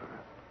housekeeper,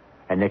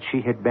 and that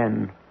she had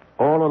been,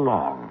 all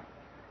along,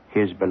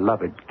 his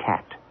beloved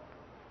cat.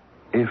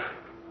 If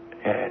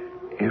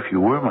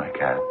you were my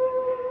cat,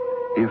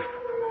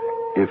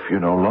 if you're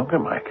no longer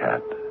my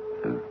cat,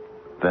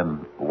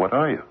 then what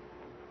are you?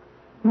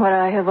 What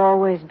I have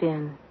always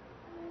been.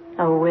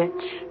 A witch.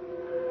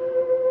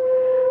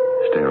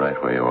 Stay right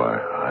where you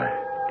are.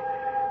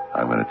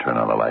 I'm going to turn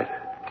on the light.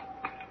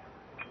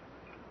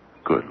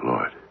 Good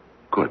Lord.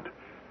 Good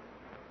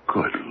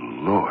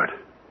Lord.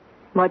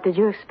 What did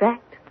you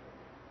expect?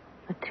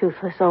 A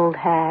toothless old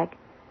hag.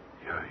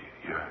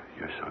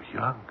 You're so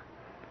young.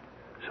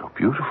 So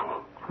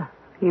beautiful.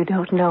 You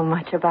don't know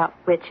much about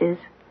witches,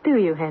 do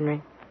you,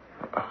 Henry?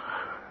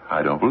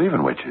 I don't believe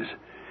in witches.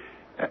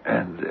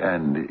 And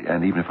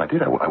even if I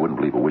did, I wouldn't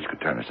believe a witch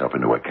could turn herself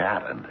into a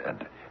cat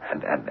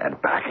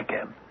and back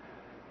again.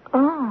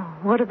 Oh,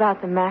 what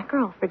about the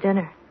mackerel for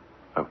dinner?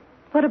 Oh.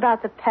 What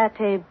about the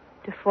pâté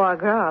de foie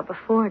gras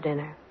before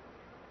dinner?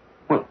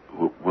 Well,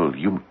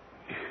 you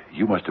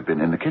must have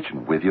been in the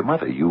kitchen with your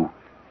mother. You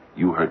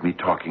heard me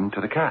talking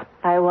to the cat.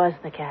 I was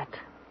the cat.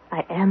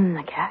 I am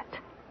the cat.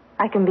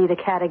 I can be the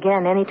cat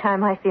again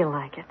anytime I feel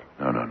like it.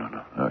 No.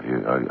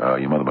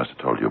 Your mother must have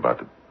told you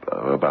about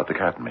the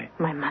cat and me.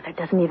 My mother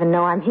doesn't even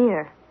know I'm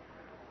here.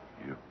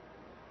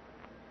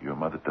 Your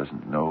mother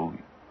doesn't know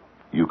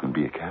you can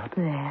be a cat?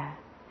 There.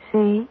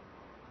 See?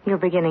 You're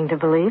beginning to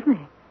believe me.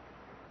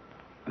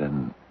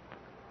 Then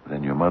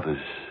your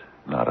mother's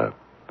not a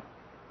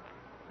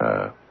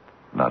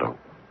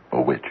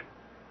witch.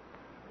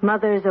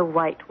 Mother's a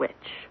white witch.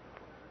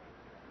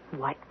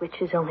 White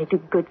witches only do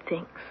good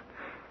things.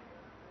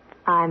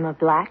 I'm a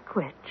black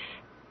witch.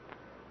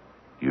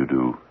 You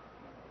do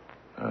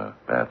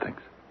bad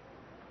things?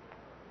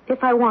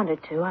 If I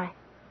wanted to, I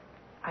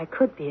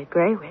could be a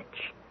gray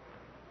witch.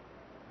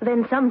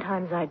 Then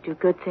sometimes I'd do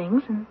good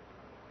things, and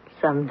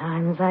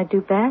sometimes I'd do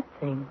bad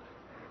things,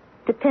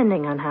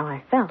 depending on how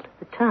I felt at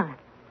the time.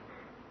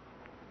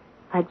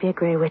 I'd be a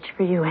gray witch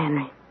for you,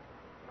 Henry.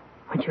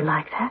 Would you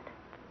like that?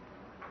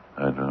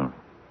 I don't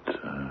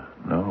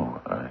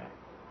know. I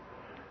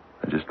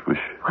just wish...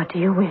 What do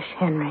you wish,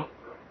 Henry?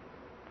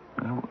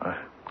 No,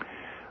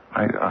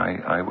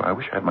 I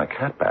wish I had my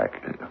cat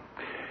back.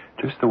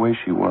 Just the way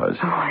she was.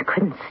 Oh, I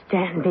couldn't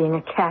stand being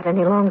a cat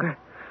any longer.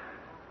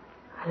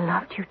 I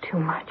loved you too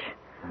much.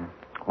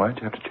 Why'd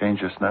you have to change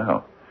just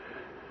now?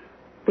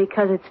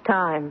 Because it's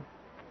time.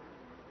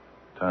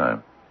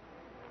 Time?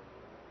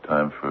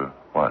 Time for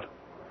what?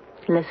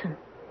 Listen.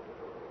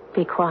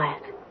 Be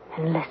quiet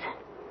and listen.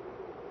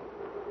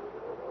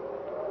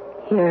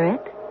 Hear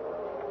it?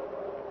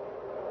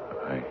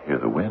 I hear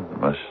the wind.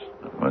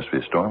 Must be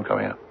a storm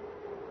coming up.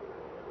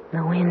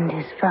 The wind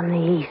is from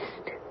the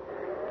east.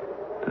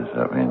 Does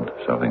that mean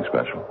something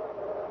special?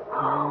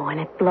 Oh, when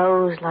it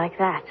blows like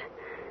that,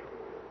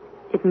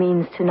 it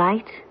means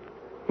tonight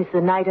is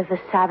the night of the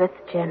Sabbath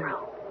General.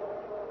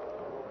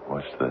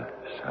 What's the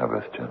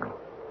Sabbath General?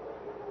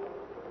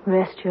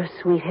 Rest your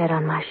sweet head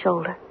on my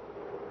shoulder,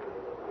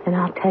 and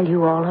I'll tell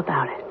you all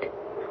about it.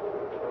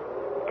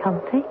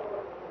 Comfy?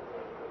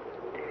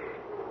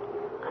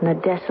 On a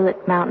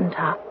desolate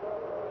mountaintop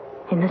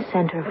in the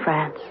center of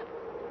France,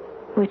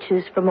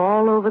 witches from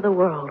all over the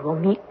world will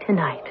meet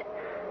tonight.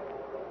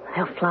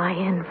 They'll fly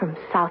in from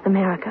South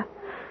America,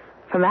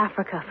 from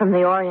Africa, from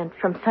the Orient,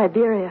 from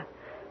Siberia,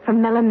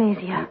 from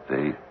Melanesia.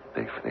 They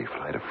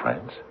fly to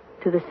France?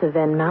 To the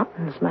Cevennes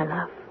Mountains, my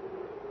love.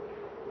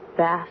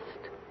 Vast,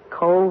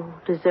 cold,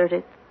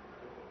 deserted.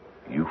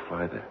 You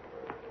fly there?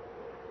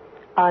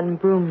 On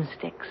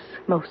broomsticks,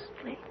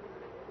 mostly.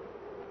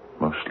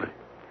 Mostly?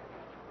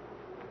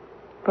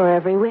 For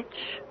every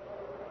witch,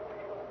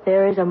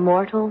 there is a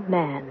mortal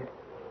man.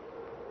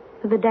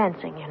 For the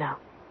dancing, you know.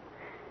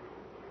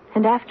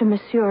 And after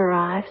Monsieur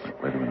arrives...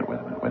 Wait a minute.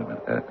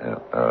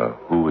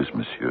 Who is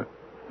Monsieur?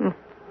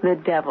 The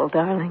devil,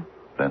 darling.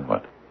 Then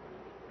what?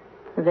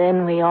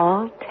 Then we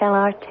all tell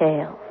our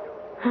tales.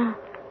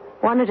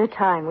 One at a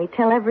time, we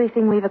tell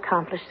everything we've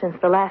accomplished since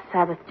the last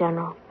Sabbath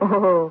General.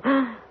 Oh,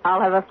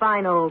 I'll have a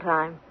fine old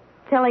time.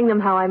 Telling them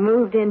how I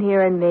moved in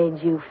here and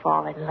made you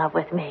fall in love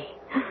with me.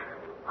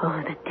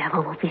 Oh, the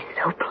devil will be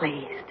so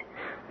pleased.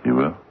 You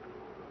will?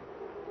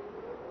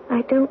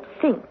 I don't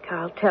think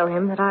I'll tell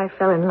him that I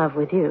fell in love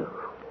with you.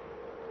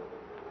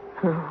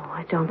 Oh,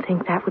 I don't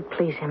think that would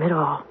please him at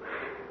all.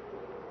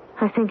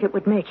 I think it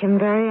would make him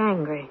very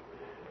angry.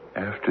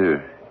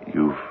 After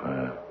you've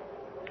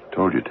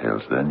told your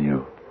tales, then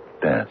you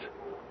dance.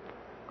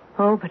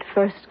 Oh, but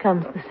first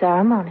comes the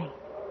ceremony.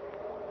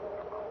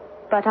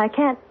 But I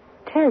can't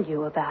tell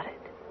you about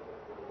it.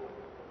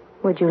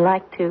 Would you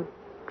like to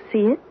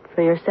see it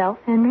for yourself,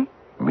 Henry?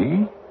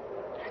 Me?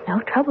 It's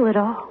no trouble at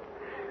all.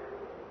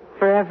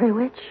 For every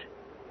witch,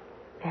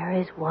 there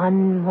is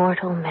one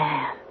mortal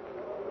man.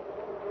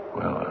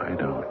 Well, I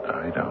don't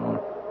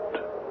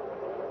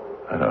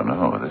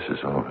know. This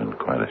has all been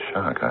quite a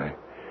shock. I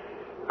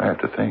have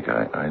to think.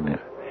 I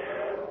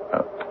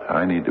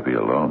need to be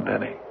alone,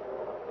 Denny.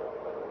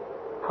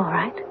 All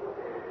right.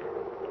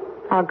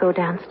 I'll go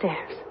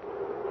downstairs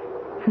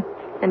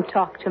and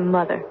talk to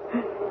Mother.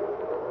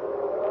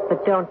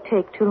 But don't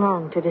take too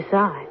long to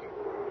decide.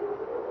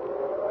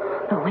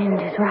 The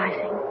wind is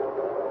rising.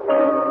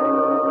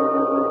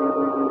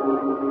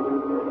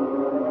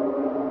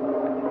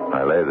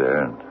 I lay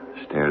there and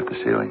stared at the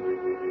ceiling.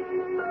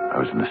 I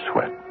was in a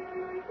sweat.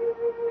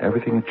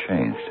 Everything had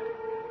changed.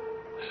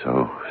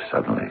 So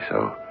suddenly,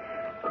 so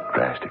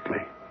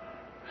drastically,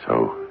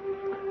 so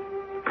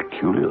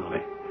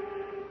peculiarly.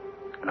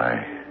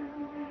 I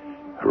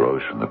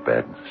arose from the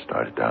bed and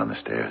started down the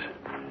stairs.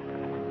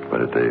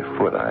 But at the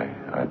foot,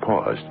 I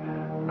paused.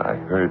 I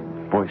heard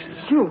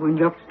voices. You and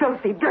your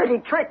filthy, dirty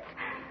tricks.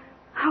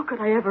 How could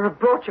I ever have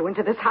brought you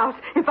into this house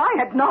if I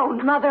had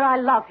known? Mother, I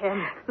love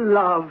him.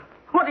 Love?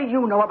 What do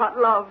you know about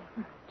love?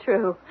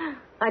 True.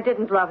 I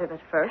didn't love him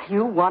at first.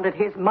 You wanted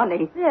his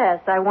money.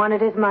 Yes, I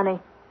wanted his money.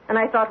 And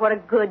I thought what a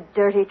good,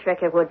 dirty trick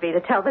it would be to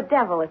tell the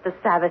devil at the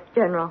Sabbath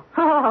General.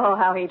 Oh,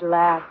 how he'd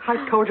laugh.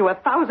 I've told you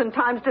 1,000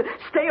 times to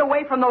stay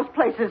away from those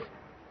places.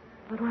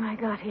 But when I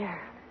got here,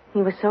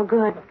 he was so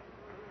good.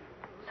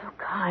 So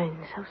kind,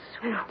 so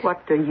sweet.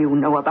 What do you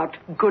know about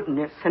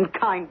goodness and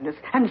kindness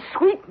and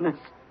sweetness?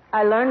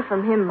 I learned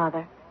from him,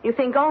 Mother. You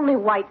think only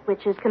white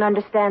witches can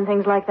understand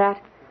things like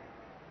that?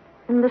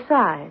 And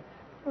besides,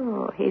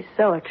 oh, he's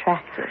so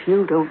attractive.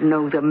 You don't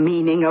know the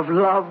meaning of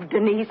love,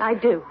 Denise. I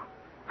do.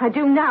 I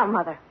do now,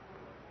 Mother.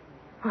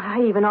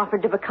 I even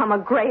offered to become a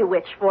gray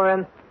witch for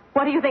him.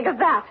 What do you think of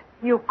that?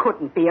 You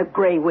couldn't be a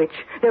gray witch.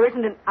 There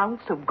isn't an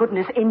ounce of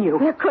goodness in you.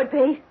 There could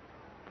be.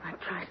 I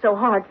try so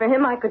hard. For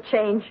him, I could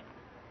change.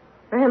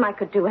 For him, I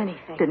could do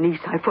anything.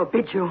 Denise, I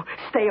forbid you.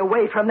 Stay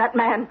away from that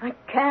man. I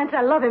can't.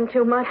 I love him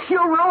too much.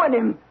 You'll ruin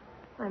him.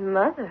 My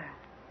mother.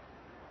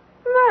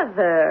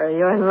 Mother,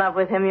 you're in love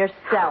with him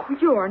yourself.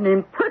 You're an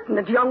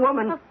impertinent young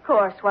woman. Of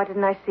course. Why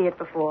didn't I see it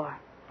before?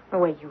 The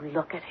way you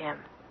look at him.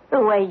 The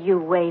way you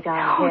wait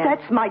on him.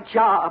 That's my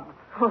job.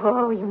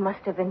 Oh, you must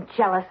have been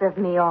jealous of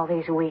me all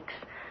these weeks.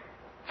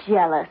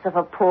 Jealous of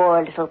a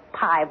poor little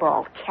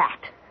piebald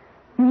cat.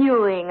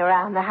 Mewing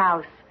around the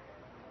house.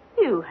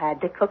 You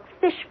had to cook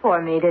fish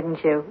for me,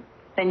 didn't you?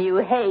 And you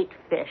hate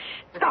fish.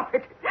 Stop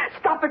it.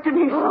 Stop it,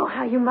 Denise. Oh,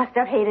 how you must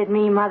have hated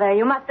me, Mother.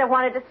 You must have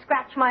wanted to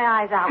scratch my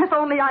eyes out. If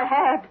only I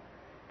had.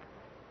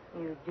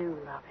 You do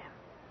love him.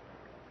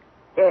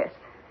 Yes.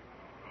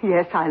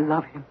 Yes, I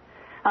love him.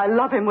 I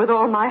love him with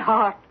all my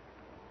heart.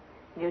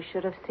 You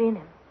should have seen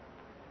him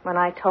when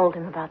I told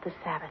him about the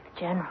Sabbath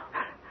General.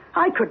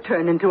 I could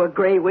turn into a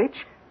gray witch.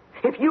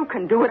 If you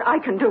can do it, I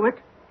can do it.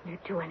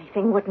 You'd do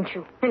anything, wouldn't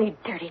you? Any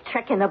dirty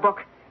trick in the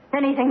book.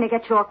 Anything to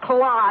get your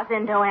claws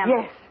into him.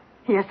 Yes.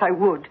 Yes, I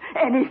would.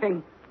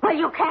 Anything. Well,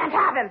 you can't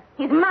have him.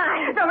 He's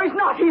mine. No, he's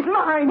not. He's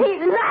mine. He's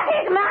not.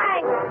 He's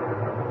mine.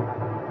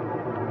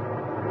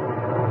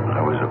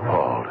 I was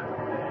appalled.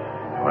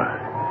 Well,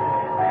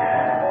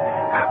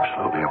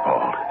 absolutely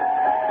appalled.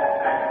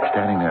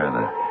 Standing there in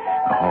the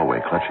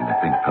hallway, clutching the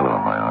pink pillow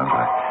in my arms,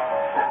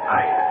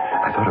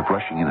 I thought of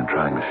rushing in and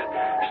trying to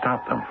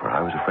stop them, for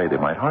I was afraid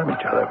they might harm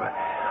each other. But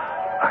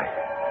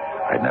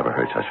I'd never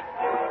heard such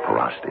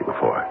ferocity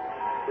before.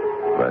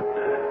 But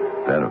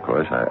then, of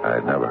course,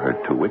 I'd never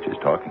heard two witches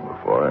talking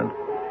before, and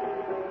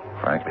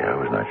frankly, I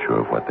was not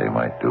sure of what they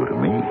might do to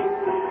me.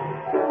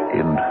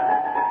 In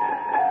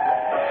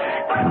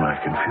my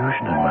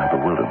confusion and my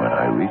bewilderment,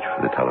 I reached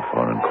for the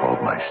telephone and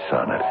called my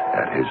son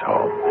at his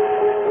home.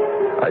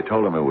 I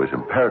told him it was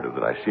imperative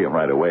that I see him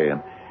right away,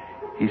 and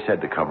he said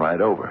to come right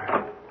over.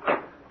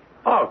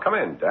 Oh, come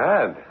in,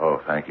 Dad.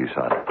 Oh, thank you,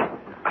 son.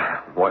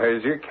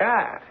 Where's your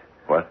cat?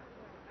 What?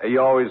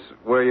 You always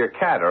wear your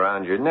cat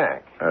around your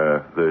neck.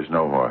 There's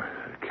no more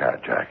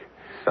cat, Jack.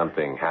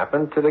 Something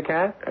happened to the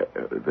cat?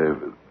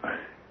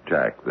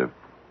 Jack,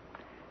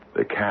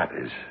 the cat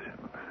is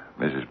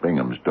Mrs.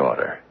 Bingham's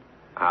daughter.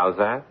 How's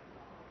that?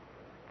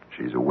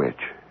 She's a witch.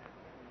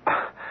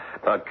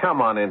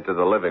 Come on into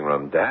the living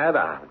room, Dad.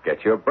 I'll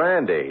get you a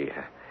brandy.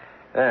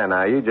 There,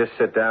 now, you just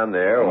sit down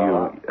there.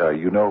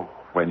 You know,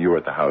 when you were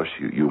at the house,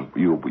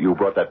 you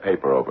brought that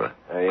paper over.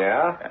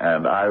 Yeah?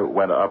 And I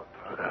went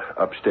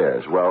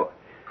upstairs. Well,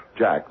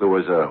 Jack, there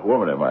was a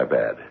woman in my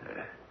bed.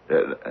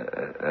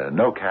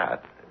 No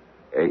cat.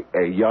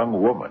 A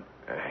young woman.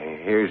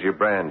 Here's your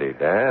brandy,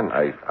 Dan.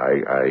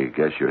 I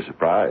guess you're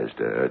surprised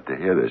to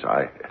hear this.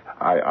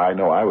 I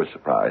know I was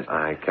surprised.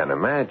 I can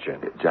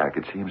imagine. Jack,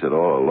 it seems that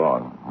all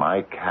along,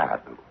 my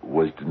cat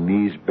was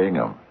Denise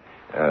Bingham.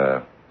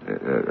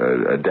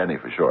 Denny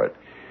for short.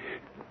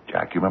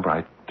 Jack, you remember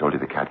I told you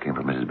the cat came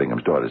from Mrs.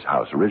 Bingham's daughter's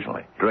house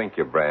originally? Drink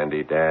your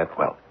brandy, Dad.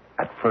 Well,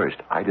 at first,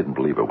 I didn't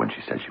believe her when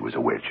she said she was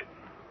a witch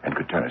and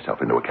could turn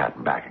herself into a cat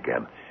and back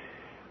again.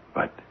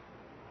 But,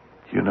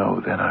 you know,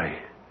 then I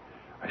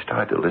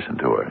started to listen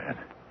to her, and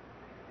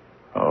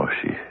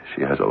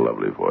she has a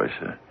lovely voice.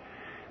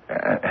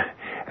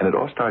 And it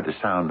all started to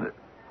sound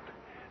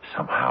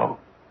somehow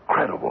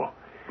credible.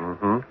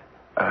 Mm-hmm.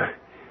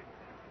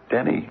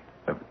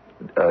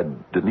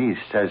 Denise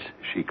says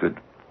she could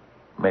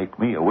make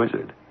me a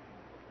wizard.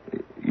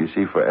 You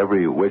see, for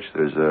every witch,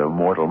 there's a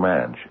mortal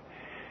man.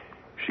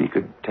 She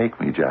could take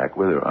me, Jack,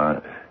 with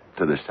her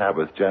to the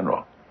Sabbath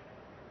General.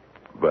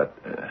 But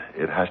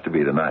it has to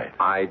be tonight.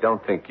 I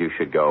don't think you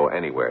should go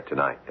anywhere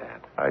tonight,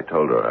 Dad. I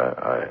told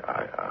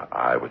her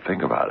I would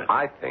think about it.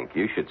 I think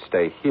you should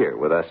stay here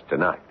with us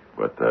tonight.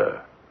 But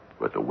the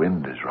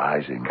wind is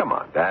rising. Come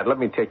on, Dad. Let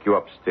me take you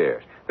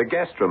upstairs. The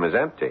guest room is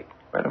empty.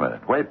 Wait a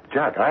minute. Wait,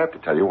 Jack, I have to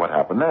tell you what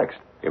happened next.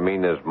 You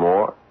mean there's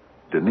more?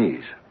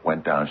 Denise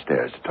went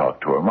downstairs to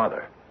talk to her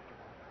mother.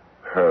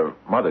 Her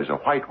mother's a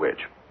white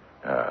witch,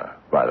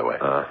 by the way.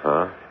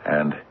 Uh-huh.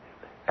 And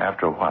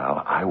after a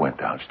while, I went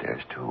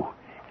downstairs, too.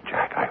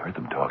 Jack, I heard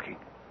them talking,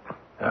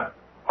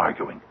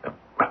 arguing,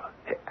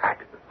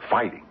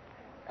 fighting.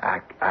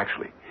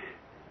 Actually,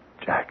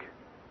 Jack,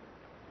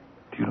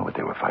 do you know what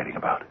they were fighting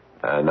about?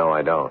 No,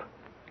 I don't.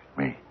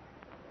 Me.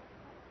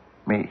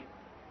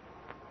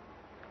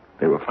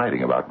 They were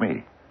fighting about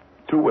me.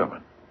 Two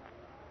women,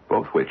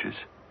 both witches,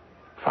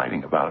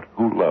 fighting about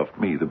who loved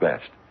me the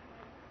best.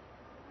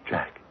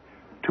 Jack,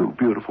 two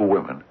beautiful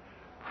women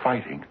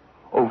fighting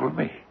over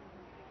me.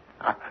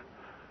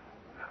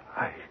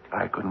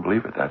 I couldn't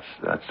believe it.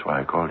 That's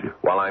why I called you.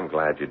 Well, I'm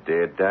glad you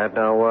did, Dad.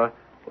 Now,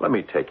 let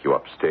me take you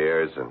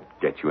upstairs and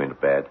get you into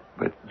bed.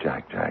 But,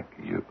 Jack,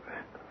 you...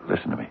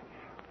 Listen to me.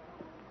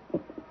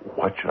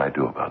 What should I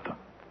do about them?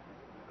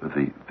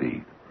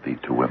 The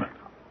two women.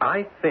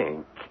 I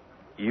think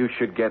you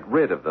should get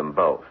rid of them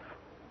both.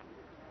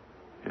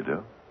 You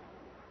do?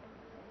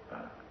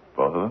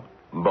 Both of them?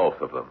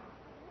 Both of them.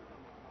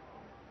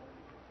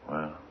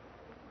 Well,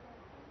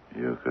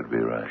 you could be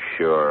right.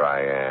 Sure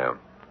I am.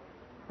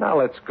 Now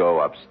let's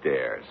go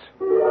upstairs.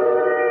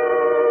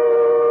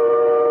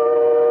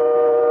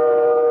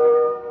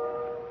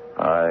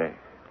 I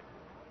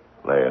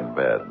lay in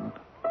bed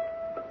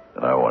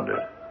and I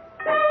wondered.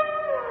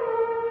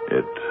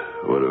 It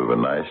would have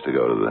been nice to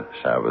go to the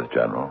Sabbath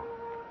General,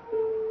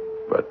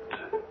 but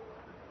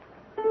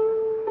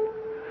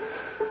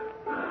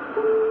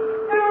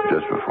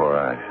just before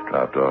I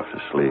dropped off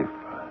to sleep,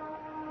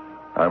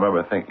 I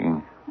remember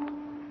thinking,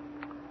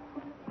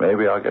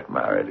 maybe I'll get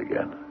married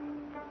again.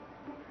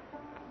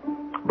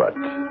 But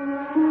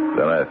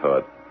then I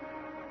thought,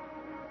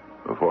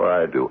 before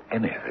I do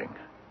anything,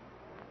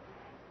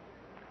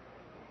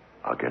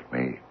 I'll get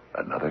me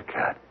another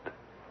cat.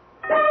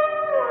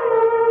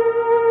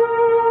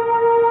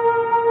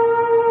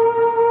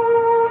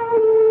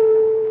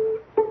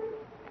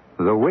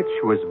 The witch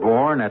was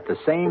born at the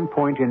same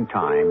point in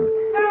time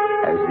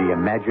as the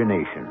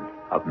imagination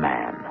of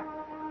man.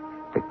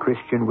 The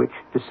Christian witch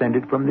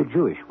descended from the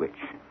Jewish witch.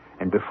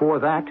 And before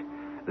that,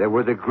 there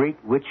were the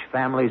great witch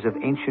families of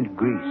ancient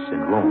Greece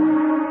and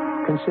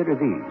Rome. Consider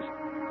these: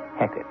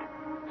 Hecate,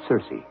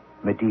 Circe,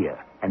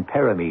 Medea, and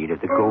Pyramide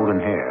of the golden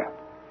hair.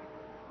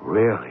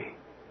 Really,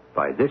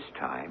 by this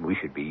time, we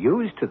should be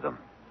used to them.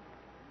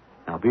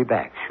 I'll be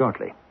back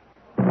shortly.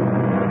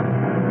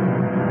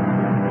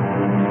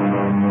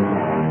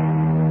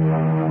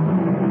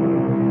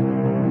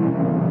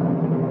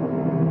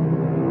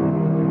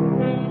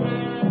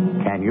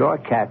 Can your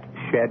cat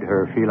shed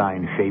her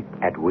feline shape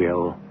at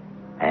will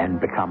and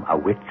become a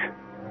witch?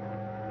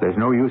 There's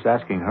no use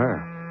asking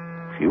her.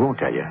 She won't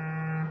tell you.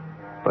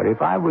 But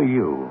if I were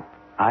you,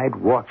 I'd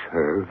watch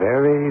her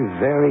very,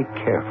 very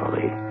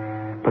carefully,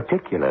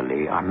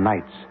 particularly on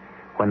nights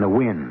when the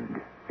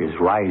wind is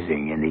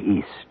rising in the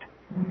east.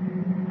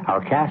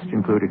 Our cast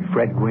included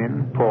Fred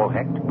Gwynne, Paul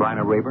Hecht,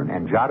 Bryna Rayburn,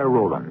 and Jada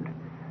Rowland.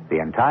 The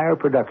entire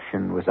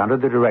production was under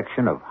the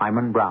direction of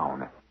Hyman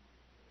Brown.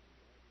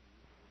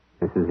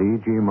 This is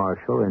E.G.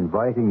 Marshall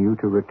inviting you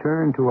to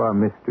return to our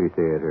Mystery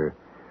Theater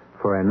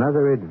for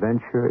another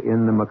adventure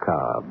in the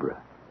macabre.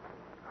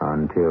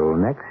 Until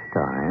next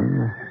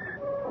time,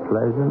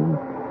 pleasant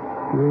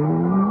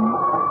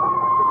dreams.